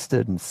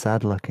twisted and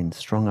sad-looking,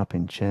 strung up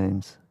in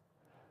chains.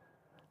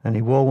 And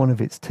he wore one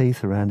of its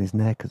teeth around his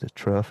neck as a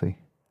trophy.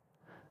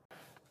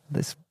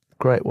 This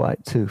great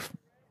white tooth,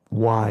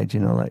 wide, you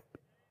know, like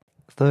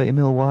 30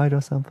 mil wide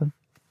or something.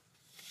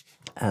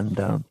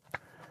 And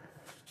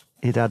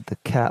it had the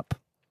cap,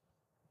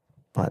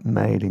 like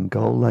made in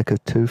gold, like a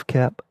tooth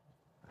cap.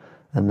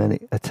 And then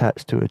it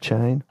attached to a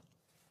chain.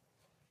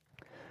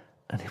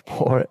 And he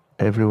wore it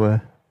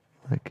everywhere.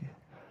 Like,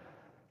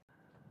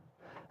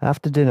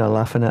 after dinner,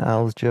 laughing at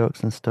Al's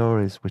jokes and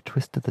stories, we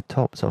twisted the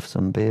tops off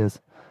some beers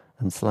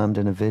and slammed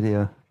in a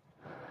video.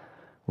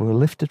 We were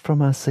lifted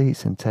from our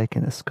seats and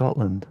taken to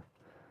Scotland,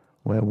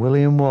 where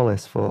William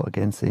Wallace fought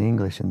against the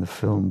English in the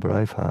film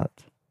Braveheart.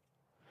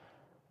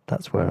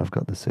 That's where I've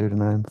got the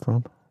pseudonym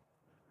from.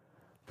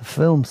 The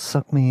film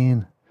sucked me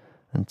in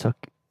and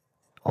took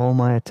all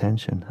my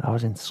attention. I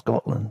was in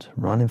Scotland,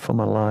 running for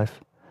my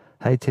life,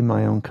 hating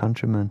my own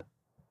countrymen.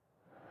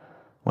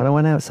 When I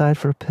went outside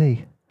for a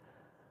pee,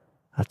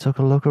 I took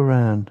a look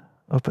around,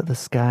 up at the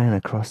sky and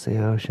across the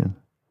ocean.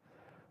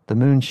 The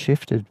moon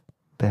shifted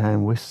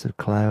behind wisps of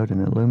cloud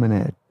and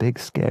illuminated big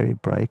scary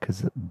breakers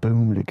that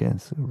boomed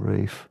against the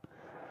reef.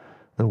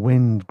 The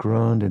wind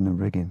groaned in the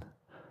rigging.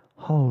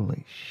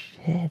 Holy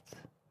shit.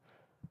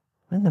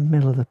 I'm in the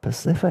middle of the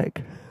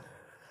Pacific.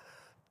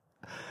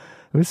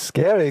 It was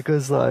scary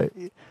because, like,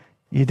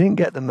 you didn't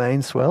get the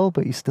main swell,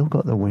 but you still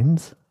got the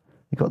winds.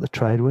 You got the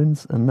trade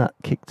winds, and that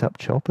kicked up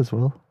chop as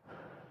well.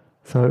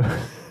 So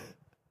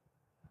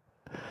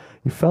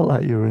you felt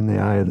like you were in the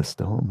eye of the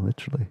storm,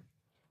 literally.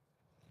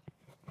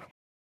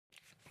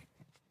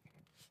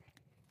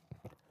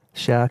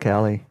 Shark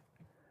Alley.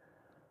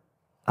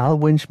 Al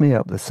winched me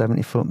up the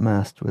 70-foot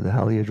mast with a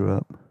halyard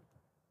rope.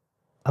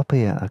 Up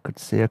here I could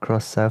see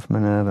across South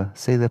Minerva,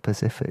 see the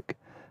Pacific,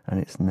 and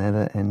its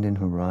never-ending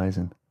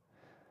horizon.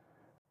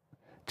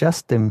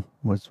 Justin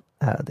was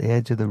at the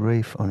edge of the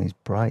reef on his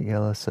bright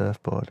yellow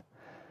surfboard,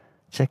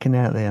 checking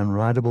out the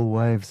unrideable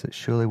waves that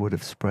surely would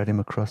have spread him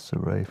across the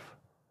reef.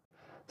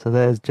 So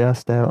there's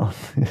Just out on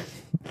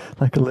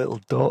like a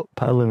little dot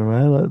paddling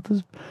around. Like,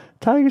 there's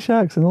tiger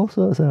sharks and all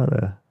sorts out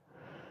there.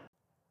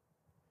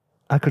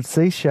 I could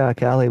see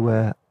Shark Alley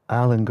where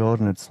Al and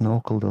Gordon had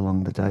snorkeled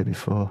along the day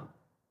before.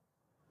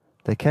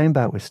 They came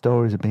back with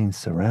stories of being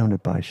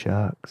surrounded by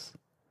sharks.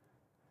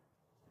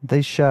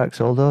 These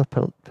sharks, although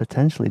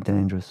potentially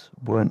dangerous,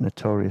 weren't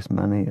notorious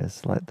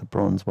man-eaters like the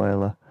bronze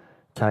whaler,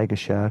 tiger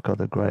shark or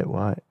the great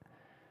white.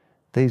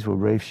 These were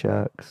reef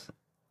sharks.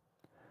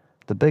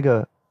 The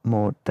bigger,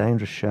 more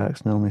dangerous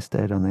sharks normally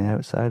stayed on the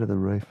outside of the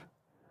reef.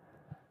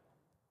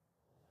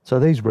 So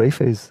these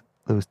reefies,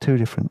 there was 2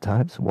 different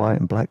types, white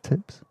and black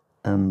tips.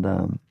 And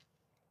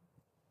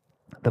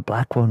the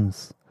black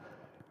ones,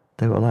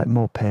 they were like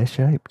more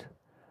pear-shaped.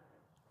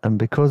 And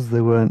because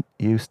they weren't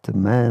used to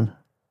man,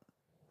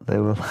 they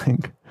were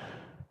like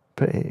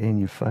pretty in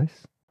your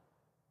face.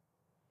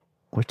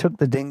 We took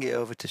the dinghy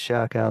over to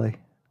Shark Alley.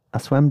 I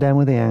swam down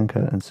with the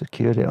anchor and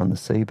secured it on the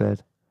seabed.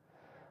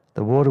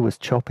 The water was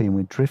choppy and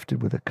we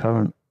drifted with the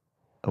current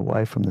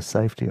away from the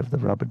safety of the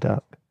rubber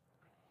duck.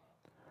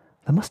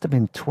 There must have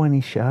been 20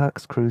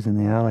 sharks cruising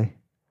the alley.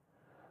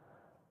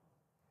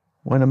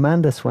 When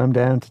Amanda swam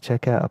down to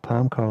check out a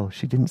palm coral,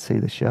 she didn't see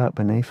the shark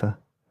beneath her.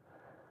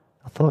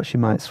 I thought she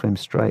might swim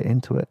straight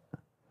into it.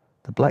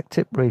 The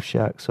black-tipped reef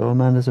shark saw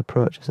Amanda's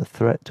approach as a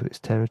threat to its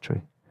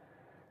territory.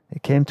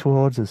 It came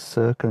towards us,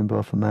 circling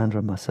both Amanda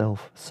and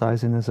myself,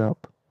 sizing us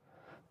up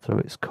through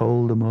its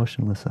cold,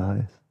 emotionless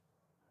eyes.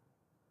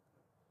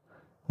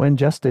 When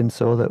Justin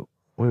saw that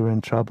we were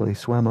in trouble, he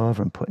swam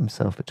over and put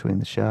himself between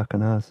the shark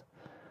and us,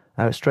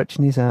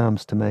 outstretching his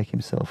arms to make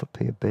himself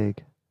appear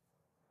big.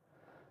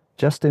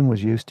 Justin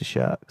was used to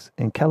sharks.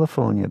 In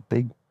California,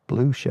 big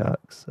blue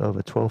sharks,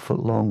 over 12 foot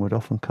long, would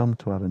often come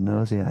to have a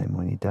nosy at him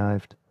when he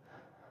dived.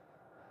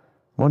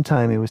 One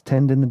time he was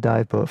tending the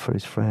dive boat for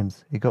his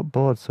friends. He got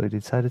bored, so he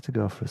decided to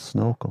go for a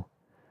snorkel.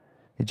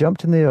 He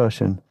jumped in the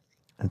ocean,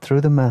 and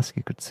through the mask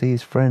he could see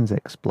his friends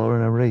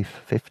exploring a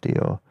reef 50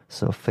 or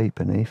so feet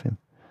beneath him.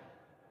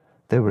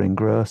 They were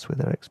engrossed with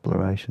their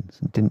explorations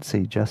and didn't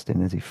see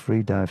Justin as he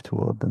free dived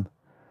toward them.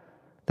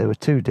 They were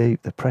too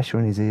deep, the pressure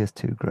in his ears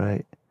too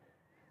great.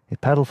 He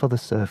paddled for the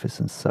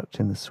surface and sucked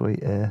in the sweet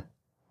air.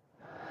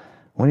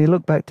 When he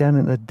looked back down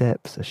into the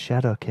depths, a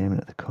shadow came in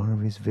at the corner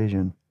of his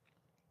vision.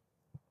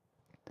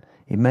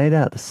 He made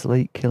out the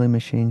sleek killing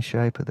machine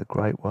shape of the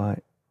great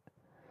white.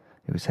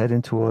 He was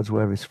heading towards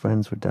where his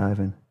friends were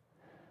diving.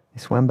 He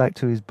swam back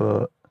to his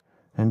boat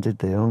and did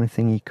the only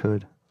thing he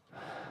could.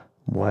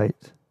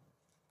 Wait.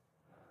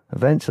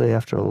 Eventually,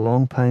 after a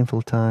long,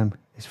 painful time,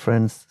 his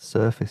friends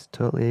surfaced,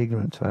 totally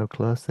ignorant to how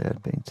close they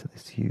had been to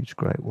this huge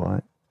great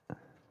white.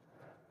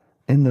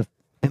 In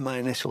my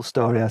initial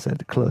story, I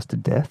said close to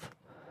death,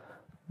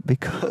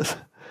 because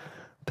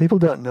people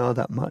don't know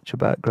that much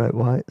about great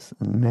whites,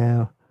 and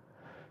now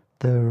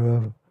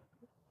they're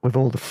with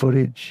all the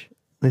footage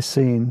they've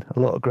seen, a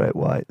lot of great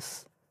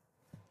whites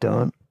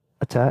don't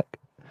attack.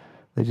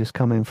 They just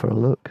come in for a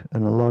look,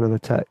 and a lot of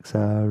attacks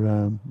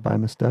are by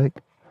mistake,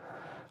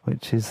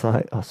 which is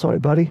like, oh, sorry,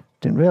 buddy,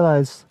 didn't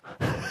realise,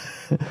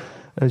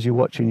 as you're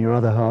watching your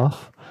other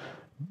half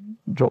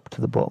drop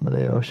to the bottom of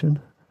the ocean.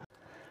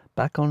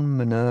 Back on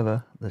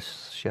Minerva, the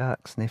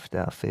shark sniffed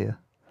our fear,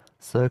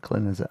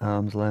 circling us at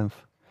arm's length,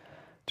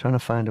 trying to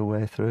find a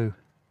way through.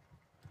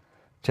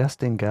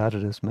 Justin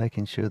guarded us,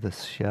 making sure the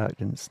shark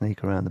didn't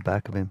sneak around the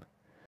back of him,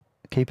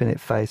 keeping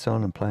it face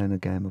on and playing a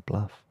game of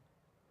bluff.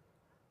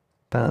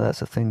 Apparently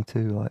that's a thing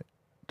too, like,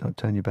 don't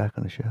turn your back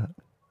on a shark.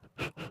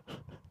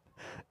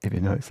 If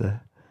you know it's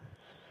there.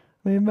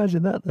 I mean,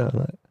 imagine that though,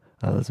 like,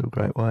 oh, there's a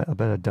great white, I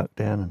better duck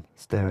down and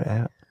stare it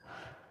out.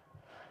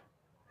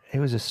 It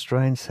was a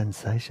strange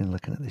sensation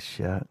looking at this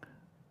shark.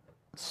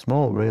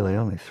 Small really,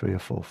 only 3 or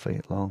 4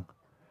 feet long.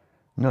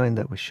 Knowing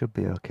that we should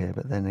be okay,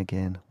 but then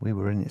again, we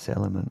were in its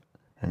element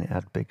and it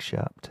had big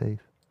sharp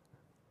teeth.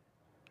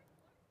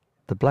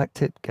 The black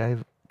tip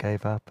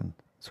gave up and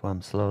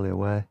swam slowly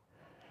away,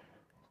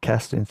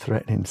 casting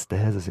threatening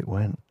stares as it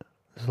went.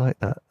 It was like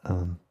that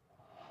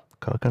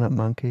coconut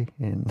monkey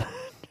in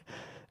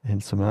in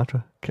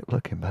Sumatra. Kept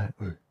looking back.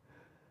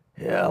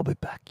 Yeah, I'll be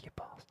back, you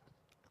bastard.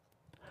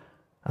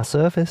 I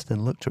surfaced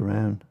and looked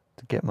around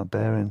to get my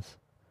bearings.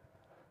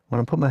 When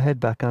I put my head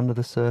back under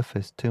the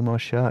surface, 2 more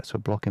sharks were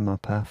blocking my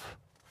path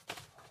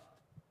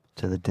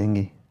to the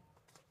dinghy.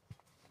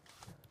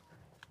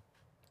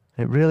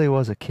 It really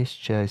was a kiss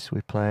chase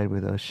we played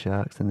with those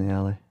sharks in the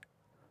alley.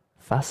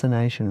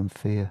 Fascination and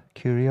fear.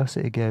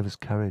 Curiosity gave us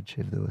courage.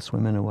 If they were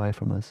swimming away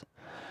from us,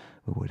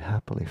 we would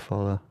happily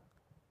follow.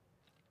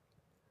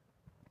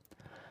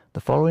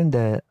 The following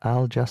day,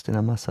 Al, Justin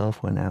and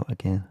myself went out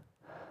again.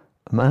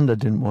 Amanda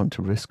didn't want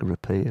to risk a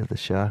repeat of the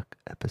shark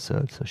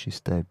episode, so she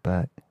stayed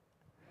back.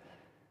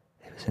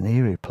 It was an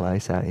eerie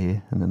place out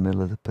here in the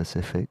middle of the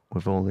Pacific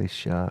with all these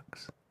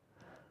sharks.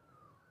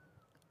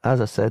 As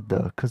I said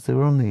though, because they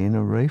were on the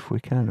inner reef, we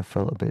kind of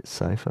felt a bit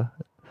safer.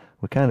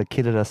 We kind of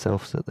kidded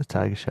ourselves that the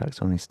tiger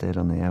sharks only stayed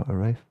on the outer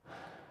reef.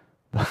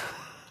 But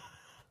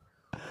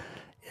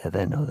yeah,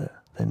 they know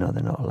they're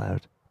not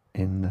allowed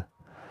in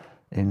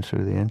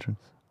through the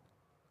entrance,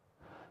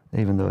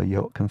 even though a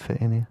yacht can fit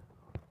in here.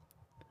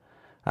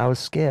 I was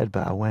scared,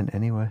 but I went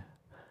anyway.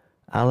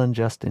 Al and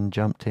Justin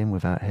jumped in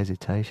without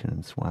hesitation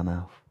and swam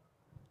off.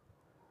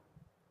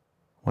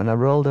 When I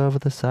rolled over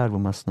the side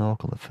with my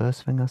snorkel, the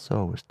first thing I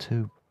saw was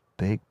 2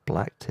 big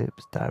black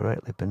tips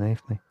directly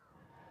beneath me.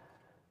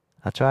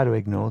 I tried to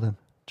ignore them,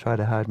 tried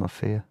to hide my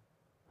fear.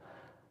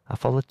 I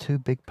followed 2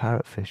 big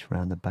parrotfish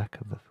round the back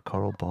of a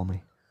coral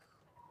bommy.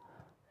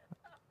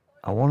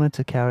 I wanted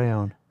to carry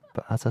on,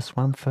 but as I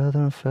swam further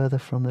and further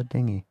from the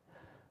dinghy,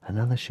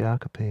 another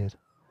shark appeared.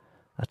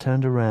 I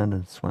turned around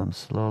and swam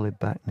slowly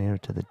back nearer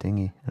to the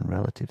dinghy and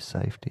relative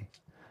safety.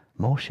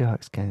 More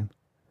sharks came.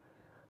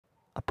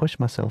 I pushed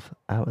myself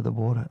out of the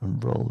water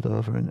and rolled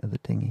over into the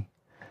dinghy.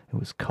 It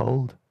was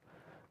cold.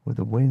 With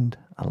the wind,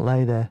 I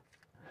lay there,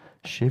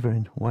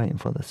 shivering, waiting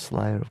for the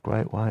slayer of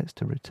great whites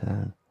to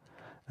return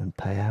and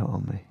pay out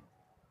on me.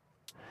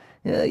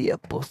 Yeah, you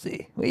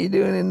pussy. What are you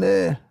doing in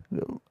there?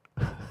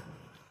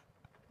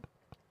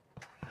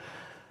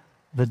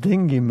 The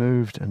dinghy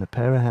moved and a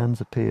pair of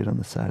hands appeared on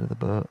the side of the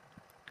boat.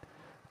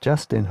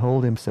 Justin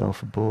hauled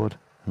himself aboard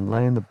and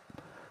lay in the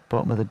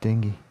bottom of the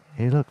dinghy.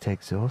 He looked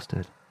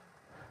exhausted.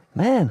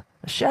 Man,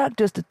 a shark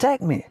just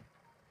attacked me.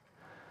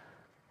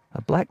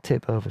 A black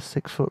tip over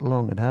 6 foot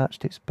long had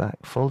arched its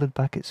back, folded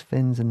back its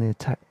fins in the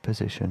attack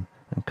position,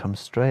 and come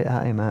straight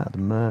at him out of the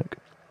murk.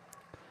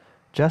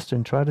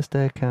 Justin tried to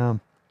stay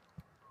calm.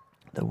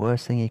 The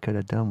worst thing he could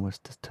have done was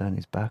to turn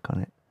his back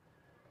on it.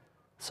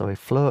 So he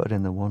floated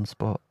in the one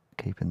spot,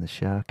 keeping the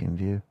shark in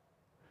view.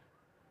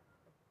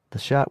 The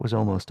shark was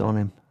almost on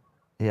him.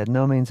 He had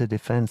no means of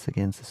defence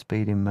against the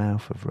speeding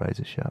mouth of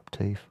razor-sharp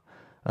teeth,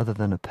 other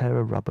than a pair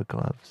of rubber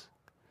gloves.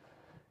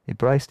 He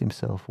braced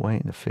himself,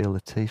 waiting to feel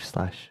the teeth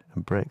slash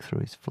and break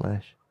through his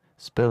flesh,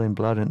 spilling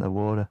blood into the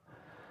water,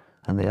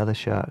 and the other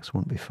sharks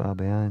wouldn't be far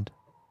behind.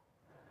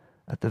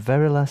 At the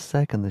very last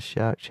second, the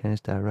shark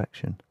changed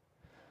direction,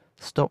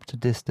 stopped a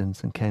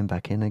distance, and came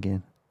back in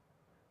again.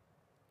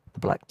 The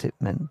black tip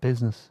meant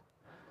business,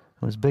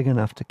 and was big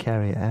enough to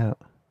carry it out.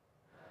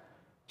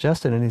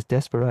 Justin, in his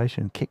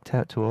desperation, kicked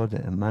out toward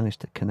it and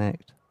managed to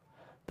connect.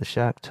 The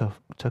shark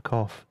took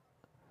off,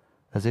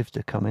 as if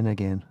to come in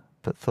again,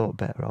 but thought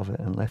better of it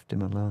and left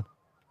him alone.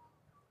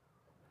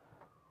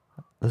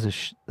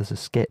 There's a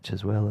sketch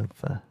as well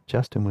of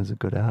Justin was a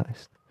good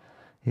artist.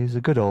 He was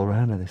a good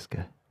all-rounder, this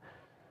guy.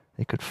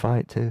 He could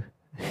fight too.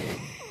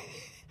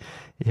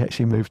 He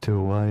actually moved to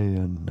Hawaii,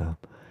 and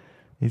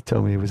he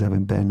told me he was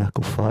having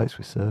bare-knuckle fights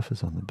with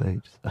surfers on the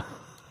beach.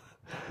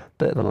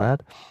 Bit of a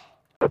lad.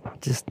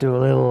 Just do a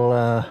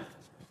little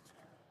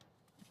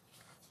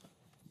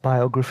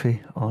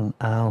biography on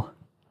Al.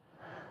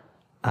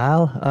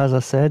 Al, as I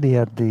said, he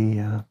had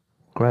the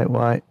great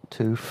white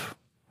tooth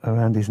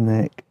around his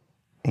neck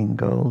in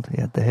gold.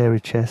 He had the hairy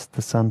chest,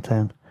 the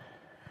suntan,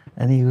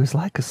 and he was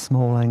like a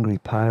small angry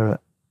pirate,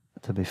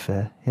 to be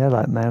fair. He had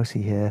like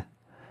mousy hair,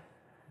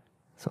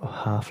 sort of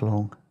half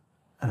long,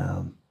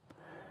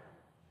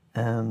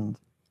 and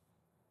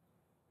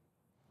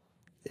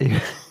he,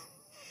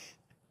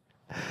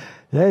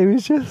 yeah, he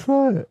was just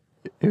like,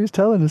 he was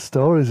telling us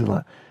stories of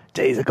like,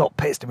 geez, I got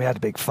pissed and we had a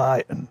big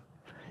fight, and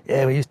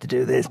yeah, we used to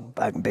do this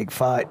back in big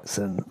fights,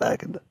 and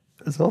back in,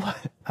 it's all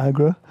like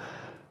aggro,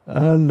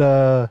 and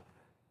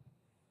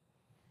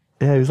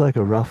yeah, he was like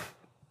a rough,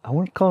 I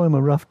wouldn't call him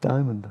a rough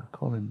diamond, I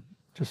call him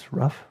just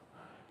rough.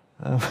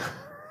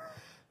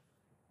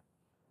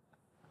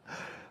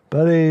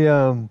 But he,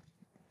 there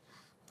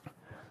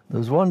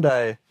was one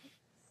day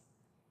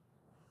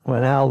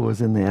when Al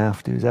was in the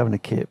aft, he was having a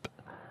kip,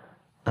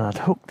 and I'd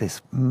hooked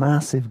this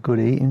massive good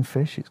eating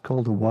fish. It's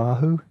called a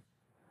wahoo.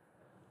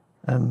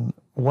 And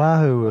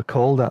wahoo are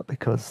called that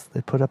because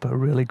they put up a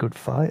really good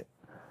fight,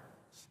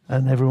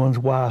 and everyone's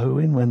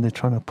wahooing when they're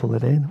trying to pull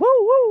it in. Woo,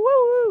 woo,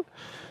 woo, woo.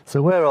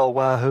 So we're all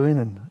wahooing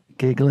and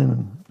giggling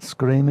and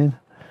screaming,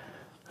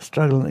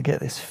 struggling to get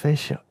this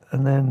fish.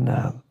 And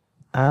then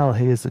Al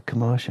hears the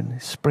commotion. He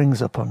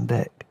springs up on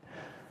deck.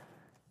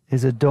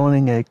 He's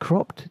adorning a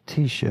cropped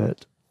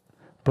t-shirt,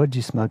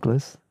 budgie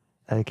smugglers,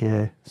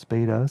 aka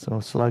speedos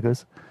or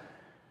sluggers,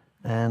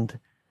 and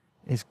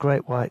his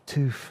great white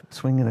tooth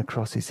swinging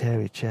across his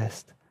hairy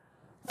chest.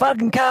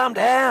 Fucking calm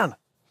down!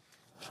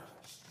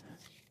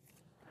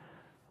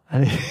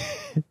 And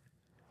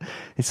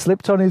he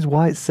slipped on his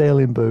white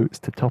sailing boots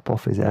to top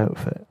off his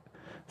outfit.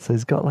 So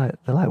he's got like,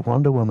 they're like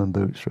Wonder Woman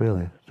boots,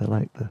 really. They're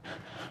like the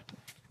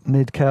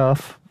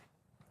mid-calf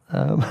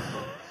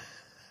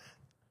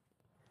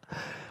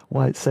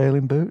white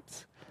sailing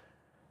boots.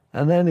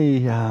 And then he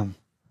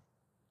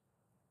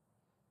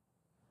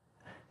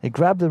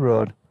grabbed the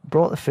rod,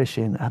 brought the fish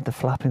in, had the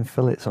flapping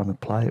fillets on a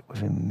plate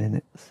within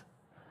minutes.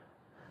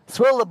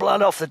 Swill the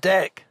blood off the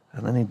deck!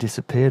 And then he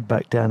disappeared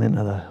back down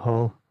into the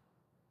hole.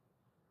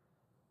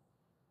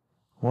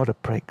 What a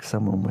prick,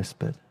 someone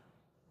whispered.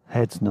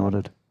 Heads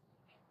nodded.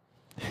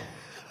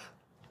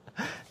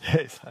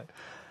 It's like,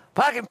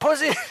 fucking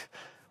pussy!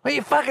 What are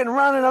you fucking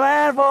running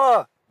around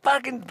for?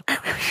 Fucking...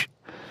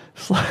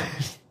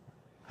 It's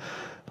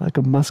like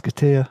a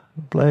musketeer,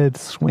 blade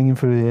swinging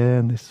through the air,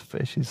 and this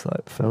fish is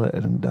like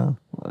filleted and done.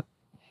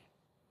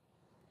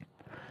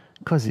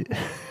 Because it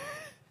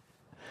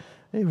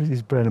was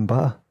his bread and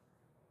butter.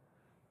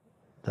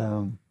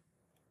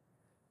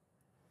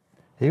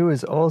 He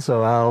was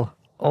also Al.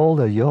 All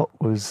the yacht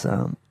was,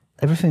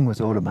 everything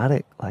was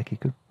automatic. Like he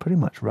could pretty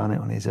much run it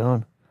on his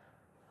own.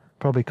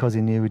 Probably because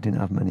he knew he didn't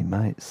have many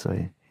mates,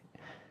 so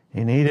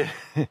he needed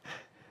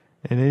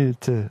he needed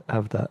to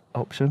have that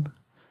option.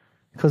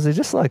 Because they're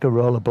just like a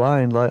roller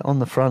blind, like on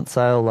the front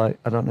sail. Like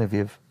I don't know if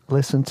you've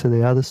listened to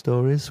the other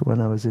stories when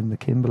I was in the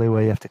Kimberley,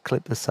 where you have to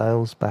clip the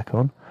sails back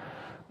on.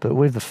 But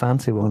with the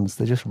fancy ones,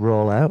 they just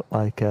roll out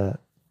like a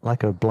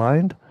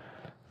blind.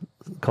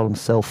 Call them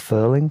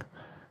self-furling,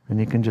 and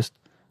you can just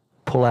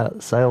pull out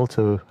the sail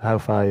to how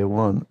far you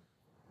want,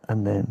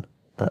 and then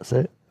that's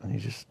it. And you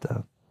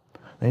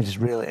just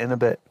reel it in a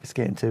bit. It's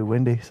getting too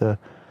windy, so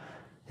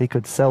he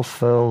could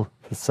self-furl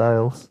the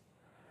sails,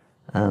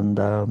 and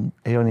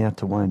he only had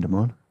to wind them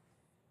on.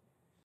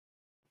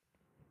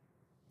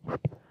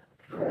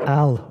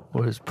 Al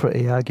was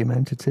pretty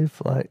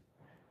argumentative. Like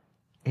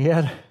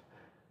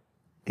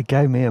he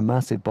gave me a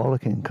massive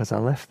bollocking because I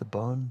left the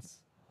bones.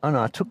 Oh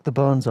no, I took the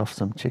bones off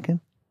some chicken,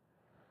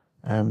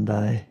 and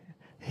I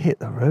hit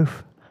the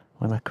roof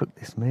when I cooked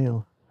this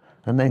meal.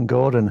 And then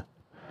Gordon,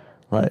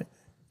 like,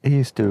 he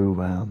used to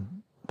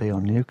be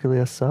on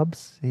nuclear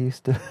subs. He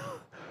used to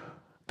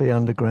be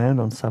underground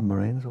on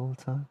submarines all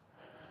the time.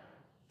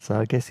 So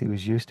I guess he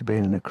was used to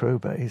being in a crew,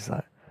 but he's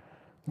like,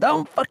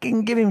 don't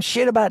fucking give him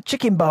shit about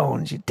chicken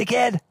bones, you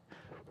dickhead.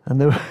 And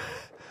they're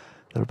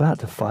about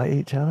to fight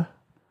each other.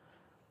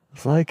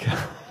 It's like,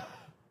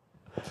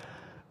 it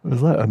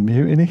was like a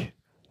mutiny.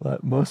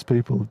 Like most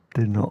people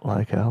did not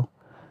like Al.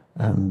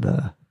 And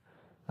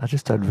I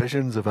just had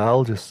visions of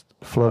Al just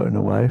floating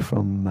away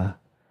from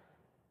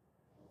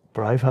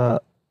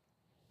Braveheart,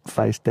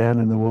 face down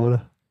in the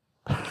water.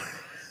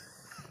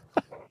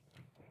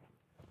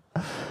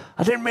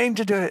 I didn't mean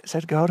to do it,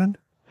 said Gordon.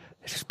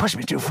 It just pushed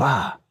me too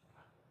far.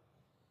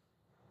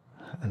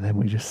 And then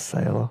we just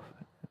sail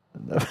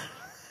off.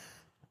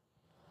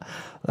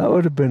 That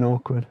would have been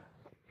awkward.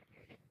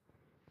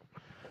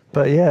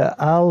 But yeah,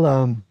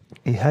 Al,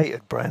 he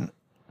hated Brent.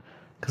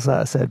 Because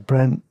like I said,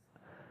 Brent,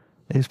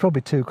 he's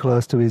probably too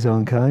close to his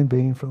own kind,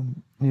 being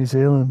from New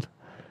Zealand.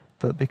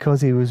 But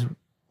because he was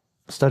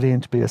studying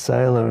to be a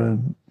sailor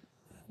and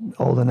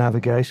all the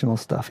navigational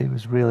stuff, he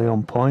was really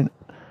on point.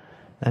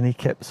 And he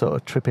kept sort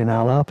of tripping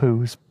Al up, who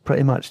was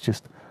pretty much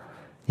just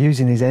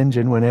using his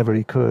engine whenever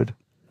he could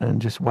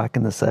and just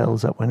whacking the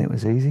sails up when it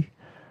was easy.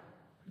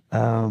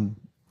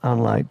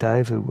 Unlike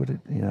Dave, who would,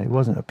 he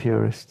wasn't a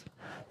purist.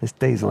 This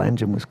diesel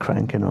engine was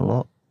cranking a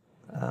lot.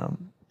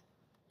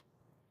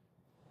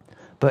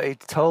 But he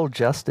told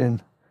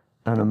Justin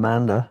and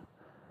Amanda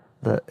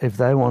that if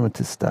they wanted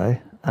to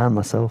stay, and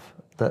myself,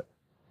 that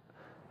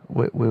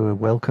we were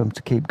welcome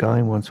to keep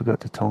going once we got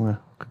to Tonga.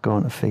 We could go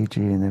on to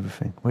Fiji and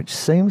everything, which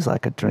seems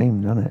like a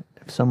dream, doesn't it?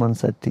 If someone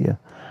said to you,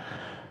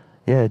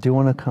 yeah, do you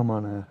want to come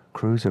on a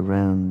cruise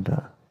around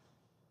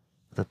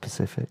the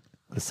Pacific,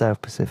 the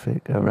South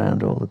Pacific,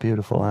 around all the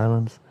beautiful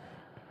islands,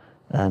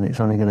 and it's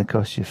only going to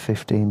cost you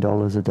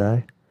 $15 a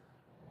day,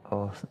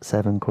 or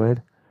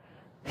 £7.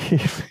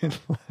 You've been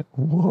like,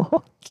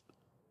 what?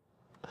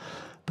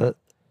 But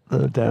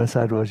the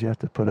downside was you have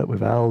to put up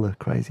with Al, the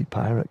crazy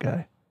pirate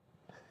guy.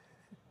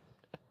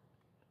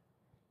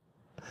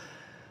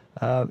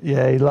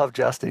 Yeah, he loved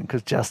Justin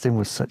because Justin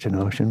was such an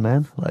ocean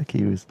man. Like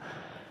he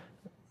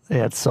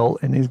had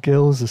salt in his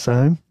gills the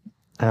same,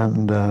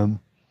 and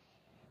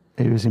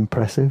he was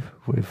impressive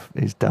with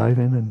his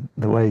diving and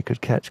the way he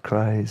could catch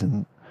crays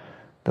and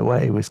the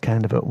way he was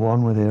kind of at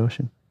one with the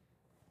ocean.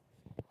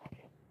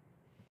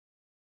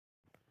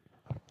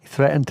 He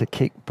threatened to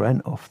kick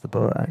Brent off the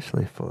boat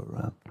actually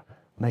for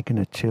making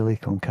a chili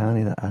con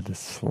carne that had a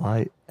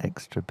slight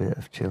extra bit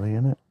of chili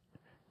in it.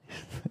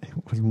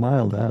 It was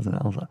mild as, and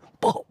I was like,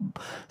 boom,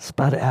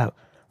 spat it out.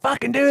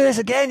 Fucking do this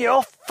again, you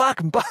old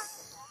fucking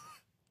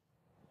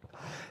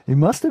He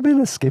must have been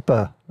a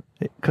skipper,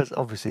 because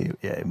obviously,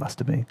 yeah, it must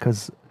have been,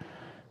 because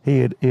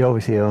he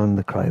obviously owned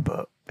the cray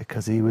boat,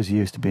 because he was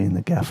used to being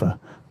the gaffer,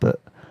 but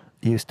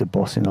used to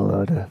bossing a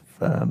load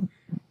of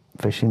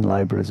fishing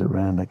labourers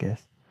around, I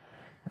guess.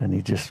 And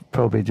he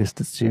probably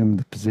just assumed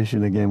the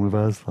position again with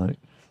us, like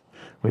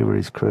we were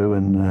his crew,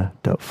 and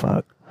don't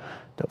fuck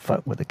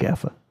with the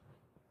gaffer.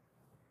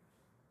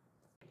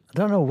 I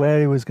don't know where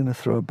he was going to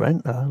throw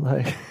Brent though.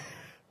 Like,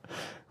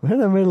 we're in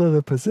the middle of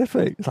the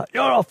Pacific. It's like,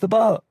 you're off the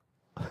boat.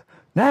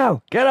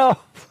 Now, get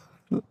off.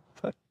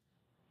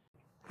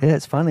 Yeah,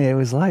 it's funny. It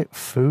was like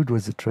food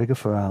was the trigger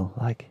for Al.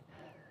 Like,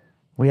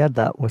 we had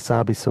that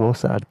wasabi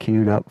sauce that I'd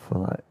queued up for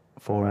like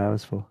 4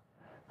 hours for.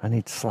 And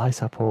he'd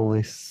slice up all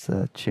this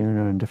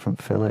tuna and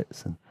different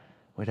fillets, and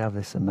we'd have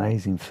this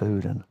amazing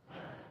food. And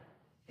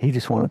he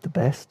just wanted the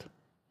best,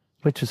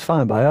 which was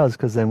fine by us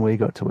because then we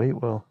got to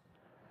eat well.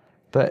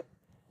 But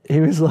he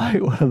was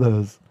like one of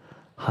those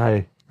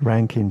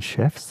high-ranking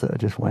chefs that are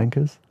just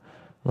wankers.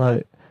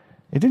 Like,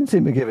 he didn't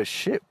seem to give a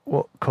shit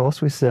what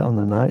course we set on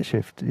the night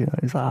shift.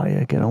 He's like, oh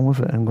yeah, get on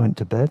with it, and went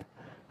to bed.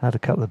 Had a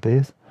couple of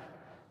beers.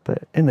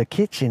 But in the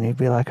kitchen, he'd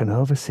be like an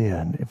overseer,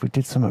 and if we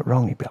did something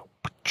wrong, he'd be like,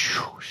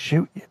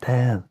 shoot you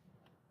down.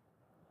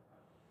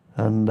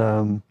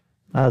 And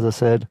as I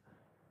said,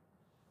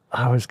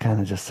 I was kind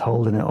of just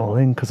holding it all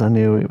in because I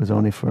knew it was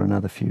only for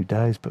another few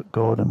days, but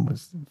Gordon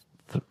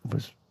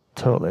was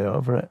totally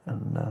over it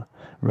and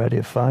ready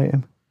to fight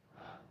him.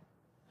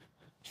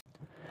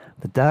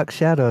 The dark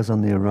shadows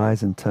on the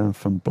horizon turned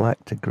from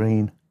black to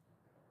green,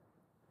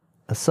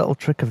 a subtle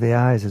trick of the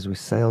eyes as we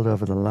sailed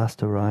over the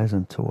last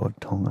horizon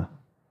toward Tonga.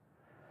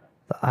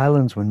 The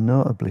islands were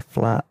notably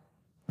flat,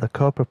 the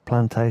copra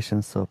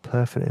plantations so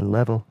perfectly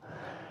level,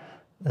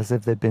 as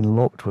if they'd been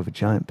lopped with a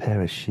giant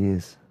pair of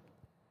shears.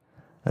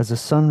 As the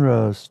sun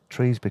rose,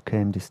 trees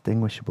became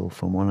distinguishable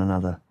from one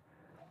another,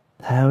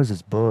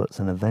 houses, boats,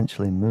 and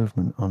eventually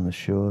movement on the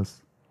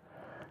shores.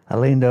 I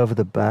leaned over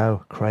the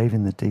bow,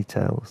 craving the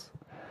details.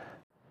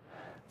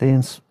 The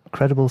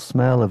incredible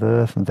smell of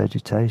earth and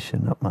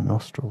vegetation up my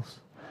nostrils,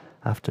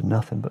 after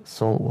nothing but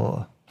salt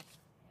water,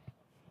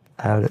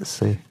 out at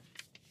sea.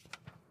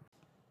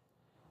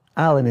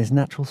 Al, in his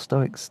natural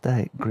stoic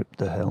state, gripped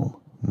the helm,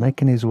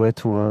 making his way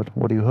toward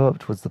what he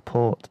hoped was the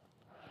port.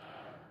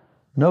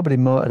 Nobody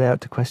motored out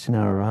to question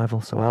our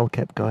arrival, so Al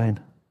kept going.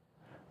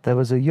 There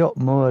was a yacht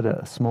moored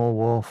at a small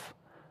wharf,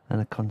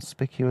 and a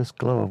conspicuous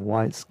glow of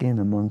white skin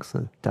amongst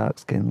the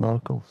dark-skinned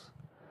locals.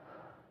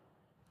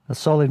 A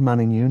solid man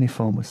in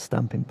uniform was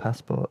stamping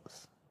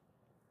passports.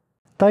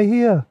 "Stay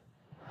here,"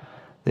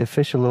 the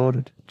official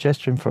ordered,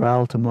 gesturing for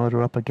Al to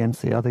motor up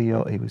against the other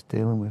yacht he was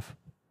dealing with.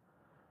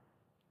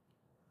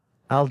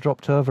 Al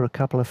dropped over a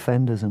couple of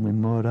fenders and we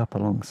moored up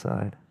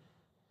alongside.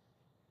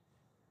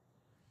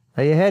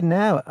 "Are you heading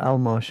out?" Al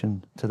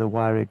motioned to the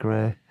wiry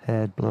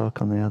grey-haired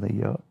bloke on the other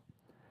yacht.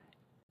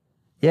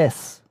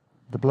 "Yes,"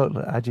 the bloke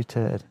looked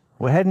agitated.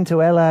 "We're heading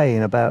to LA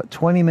in about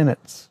 20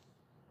 minutes.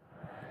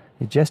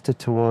 He gestured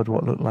toward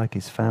what looked like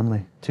his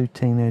family, 2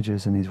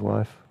 teenagers and his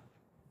wife.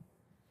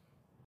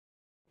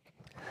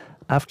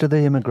 After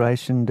the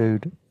immigration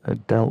dude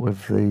had dealt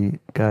with the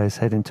guys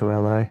heading to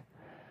LA,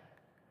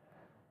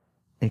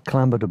 he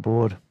clambered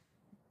aboard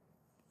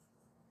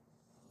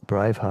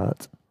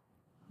Braveheart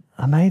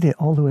I made it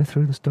all the way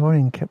through the story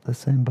and kept the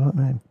same boat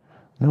name.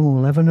 No one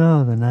will ever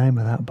know the name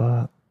of that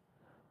boat.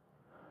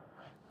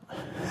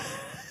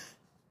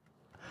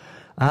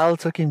 Al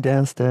took him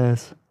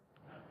downstairs.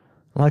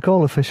 Like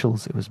all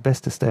officials, it was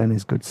best to stay on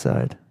his good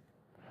side.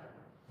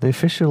 The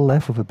official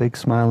left with a big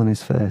smile on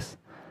his face,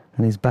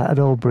 and his battered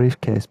old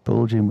briefcase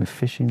bulging with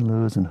fishing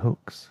lures and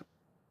hooks.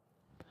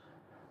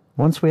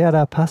 Once we had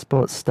our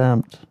passports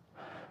stamped,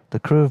 the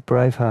crew of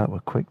Braveheart were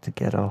quick to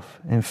get off.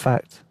 In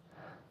fact,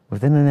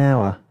 within an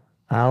hour,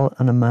 Al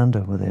and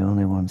Amanda were the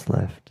only ones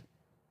left.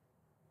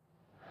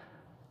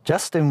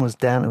 Justin was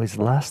down to his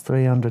last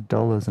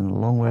 $300 and a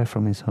long way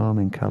from his home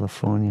in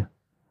California.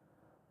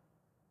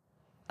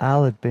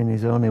 Al had been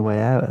his only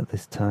way out at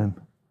this time.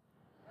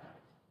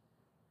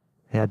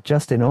 He had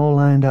Justin all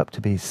lined up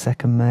to be his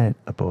second mate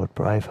aboard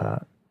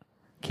Braveheart,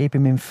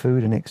 keeping him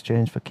food in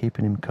exchange for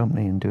keeping him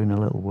company and doing a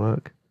little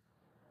work.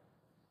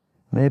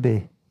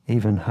 Maybe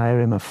even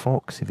hire him a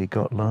fox if he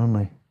got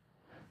lonely,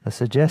 a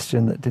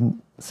suggestion that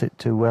didn't sit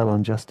too well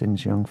on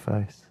Justin's young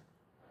face.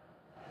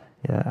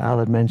 Yeah, Al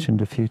had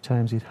mentioned a few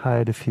times he'd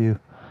hired a few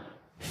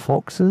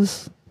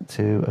foxes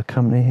to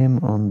accompany him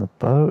on the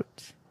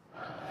boat.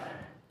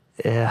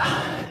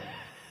 Yeah,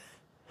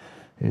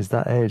 he was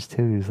that age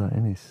too. He was like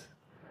in his,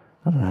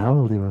 I don't know how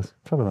old he was,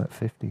 probably like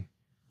 50,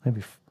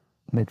 maybe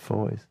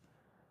mid-40s.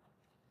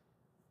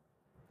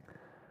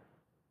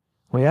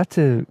 We had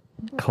to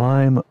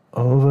climb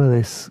over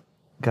this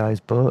guy's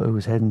boat who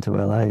was heading to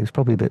LA. He was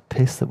probably a bit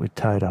pissed that we'd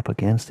tied up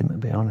against him, to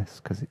be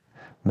honest, because it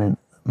meant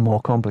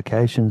more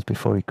complications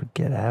before he could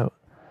get out.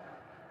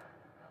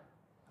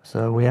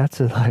 So we had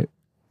to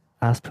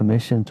ask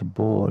permission to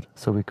board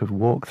so we could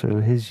walk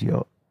through his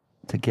yacht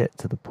to get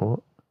to the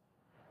port.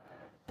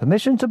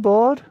 Permission to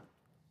board?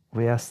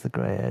 We asked the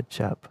grey-haired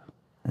chap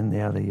in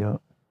the other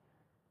yacht.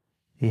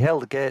 He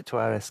held the gate to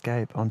our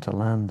escape onto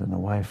land and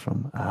away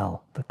from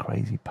Al, the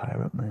crazy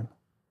pirate man.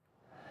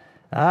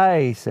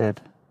 Aye, he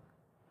said.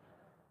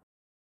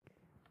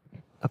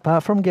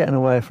 Apart from getting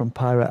away from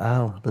Pirate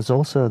Al, there's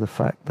also the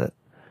fact that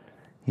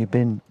you've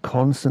been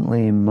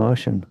constantly in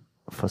motion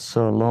for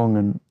so long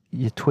and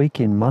your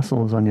tweaking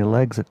muscles on your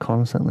legs are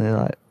constantly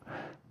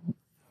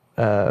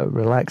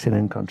relaxing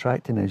and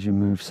contracting as you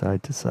move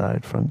side to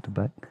side, front to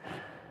back.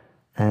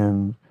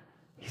 And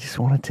you just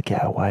wanted to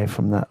get away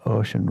from that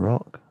ocean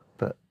rock.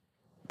 But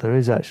there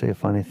is actually a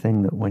funny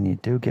thing that when you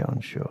do get on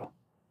shore,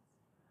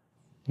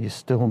 you're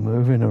still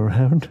moving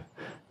around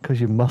because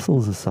your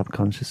muscles are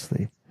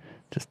subconsciously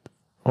just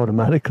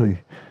automatically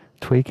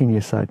tweaking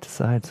you side to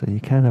side. So you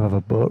kind of have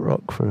a boat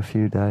rock for a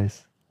few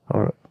days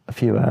or a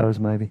few hours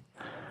maybe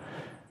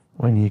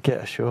when you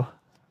get ashore.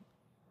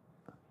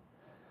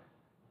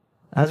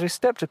 As we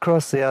stepped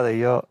across the other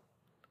yacht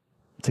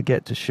to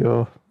get to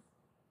shore,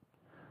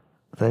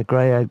 the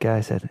grey-haired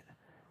guy said,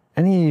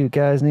 "Any of you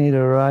guys need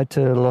a ride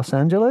to Los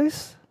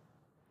Angeles?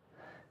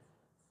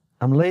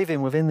 I'm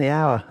leaving within the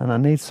hour and I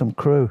need some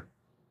crew."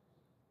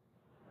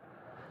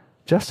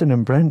 Justin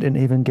and Brent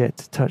didn't even get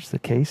to touch the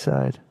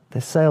quayside. They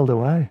sailed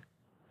away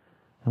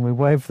and we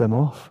waved them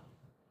off.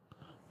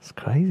 It's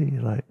crazy,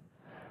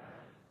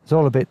 it's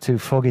all a bit too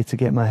foggy to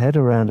get my head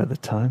around at the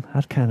time.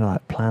 I'd kind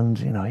of planned,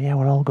 yeah,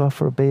 we'll all go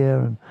for a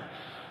beer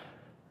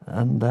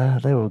and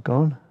they were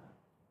gone.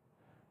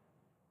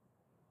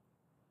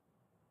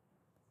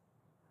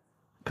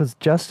 Because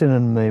Justin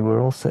and me were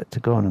all set to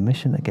go on a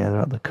mission together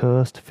up the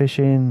coast,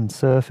 fishing,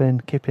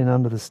 surfing, keeping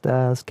under the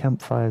stars,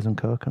 campfires and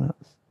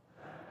coconuts.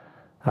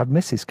 I'd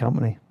miss his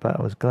company, but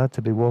I was glad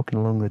to be walking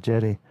along the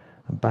jetty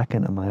and back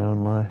into my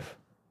own life.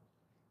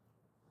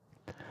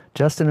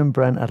 Justin and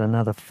Brent had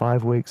another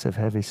 5 weeks of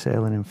heavy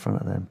sailing in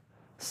front of them.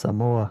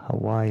 Samoa,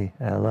 Hawaii,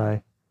 LA.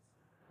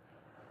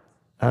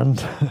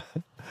 And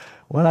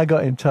when I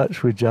got in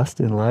touch with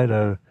Justin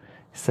later,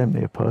 he sent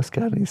me a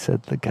postcard and he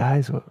said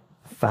the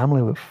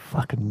family were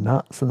fucking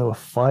nuts and they were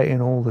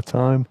fighting all the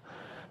time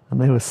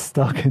and they were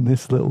stuck in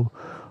this little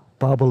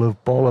bubble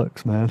of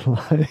bollocks, man.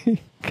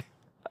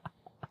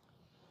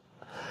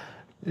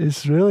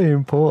 It's really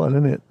important,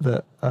 isn't it,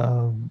 that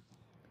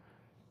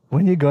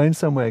when you're going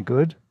somewhere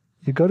good,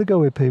 you've got to go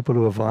with people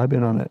who are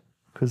vibing on it.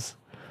 Because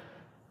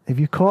if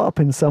you're caught up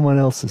in someone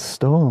else's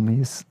storm,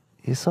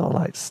 you're sort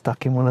of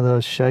stuck in one of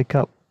those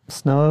shake-up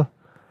snow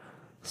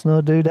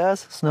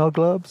doodads, snow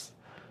globes.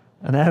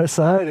 And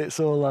outside it's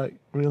all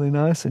really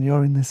nice and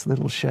you're in this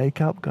little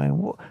shake-up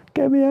going, "What?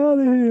 Get me out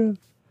of here."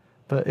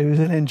 But it was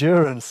an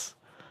endurance.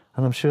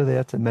 And I'm sure they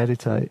had to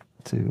meditate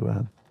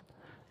to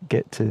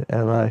get to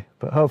LA.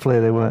 But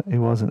hopefully he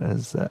wasn't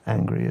as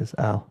angry as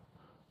Al.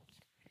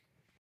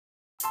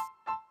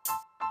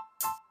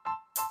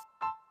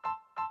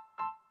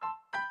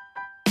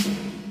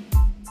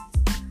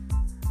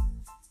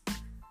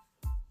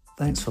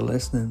 Thanks for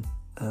listening,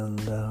 and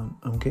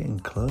I'm getting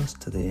close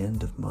to the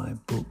end of my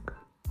book.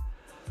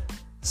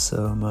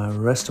 So my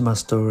rest of my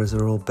stories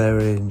are all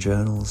buried in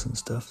journals and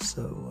stuff.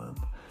 So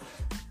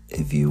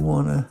if you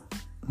want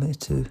me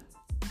to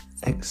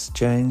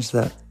exchange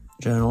that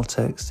journal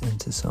text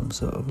into some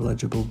sort of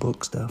legible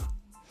book stuff,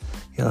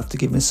 you'll have to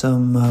give me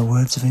some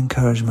words of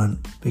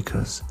encouragement,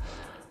 because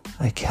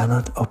I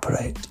cannot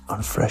operate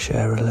on fresh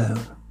air alone.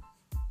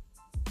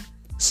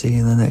 See you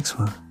in the next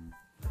one.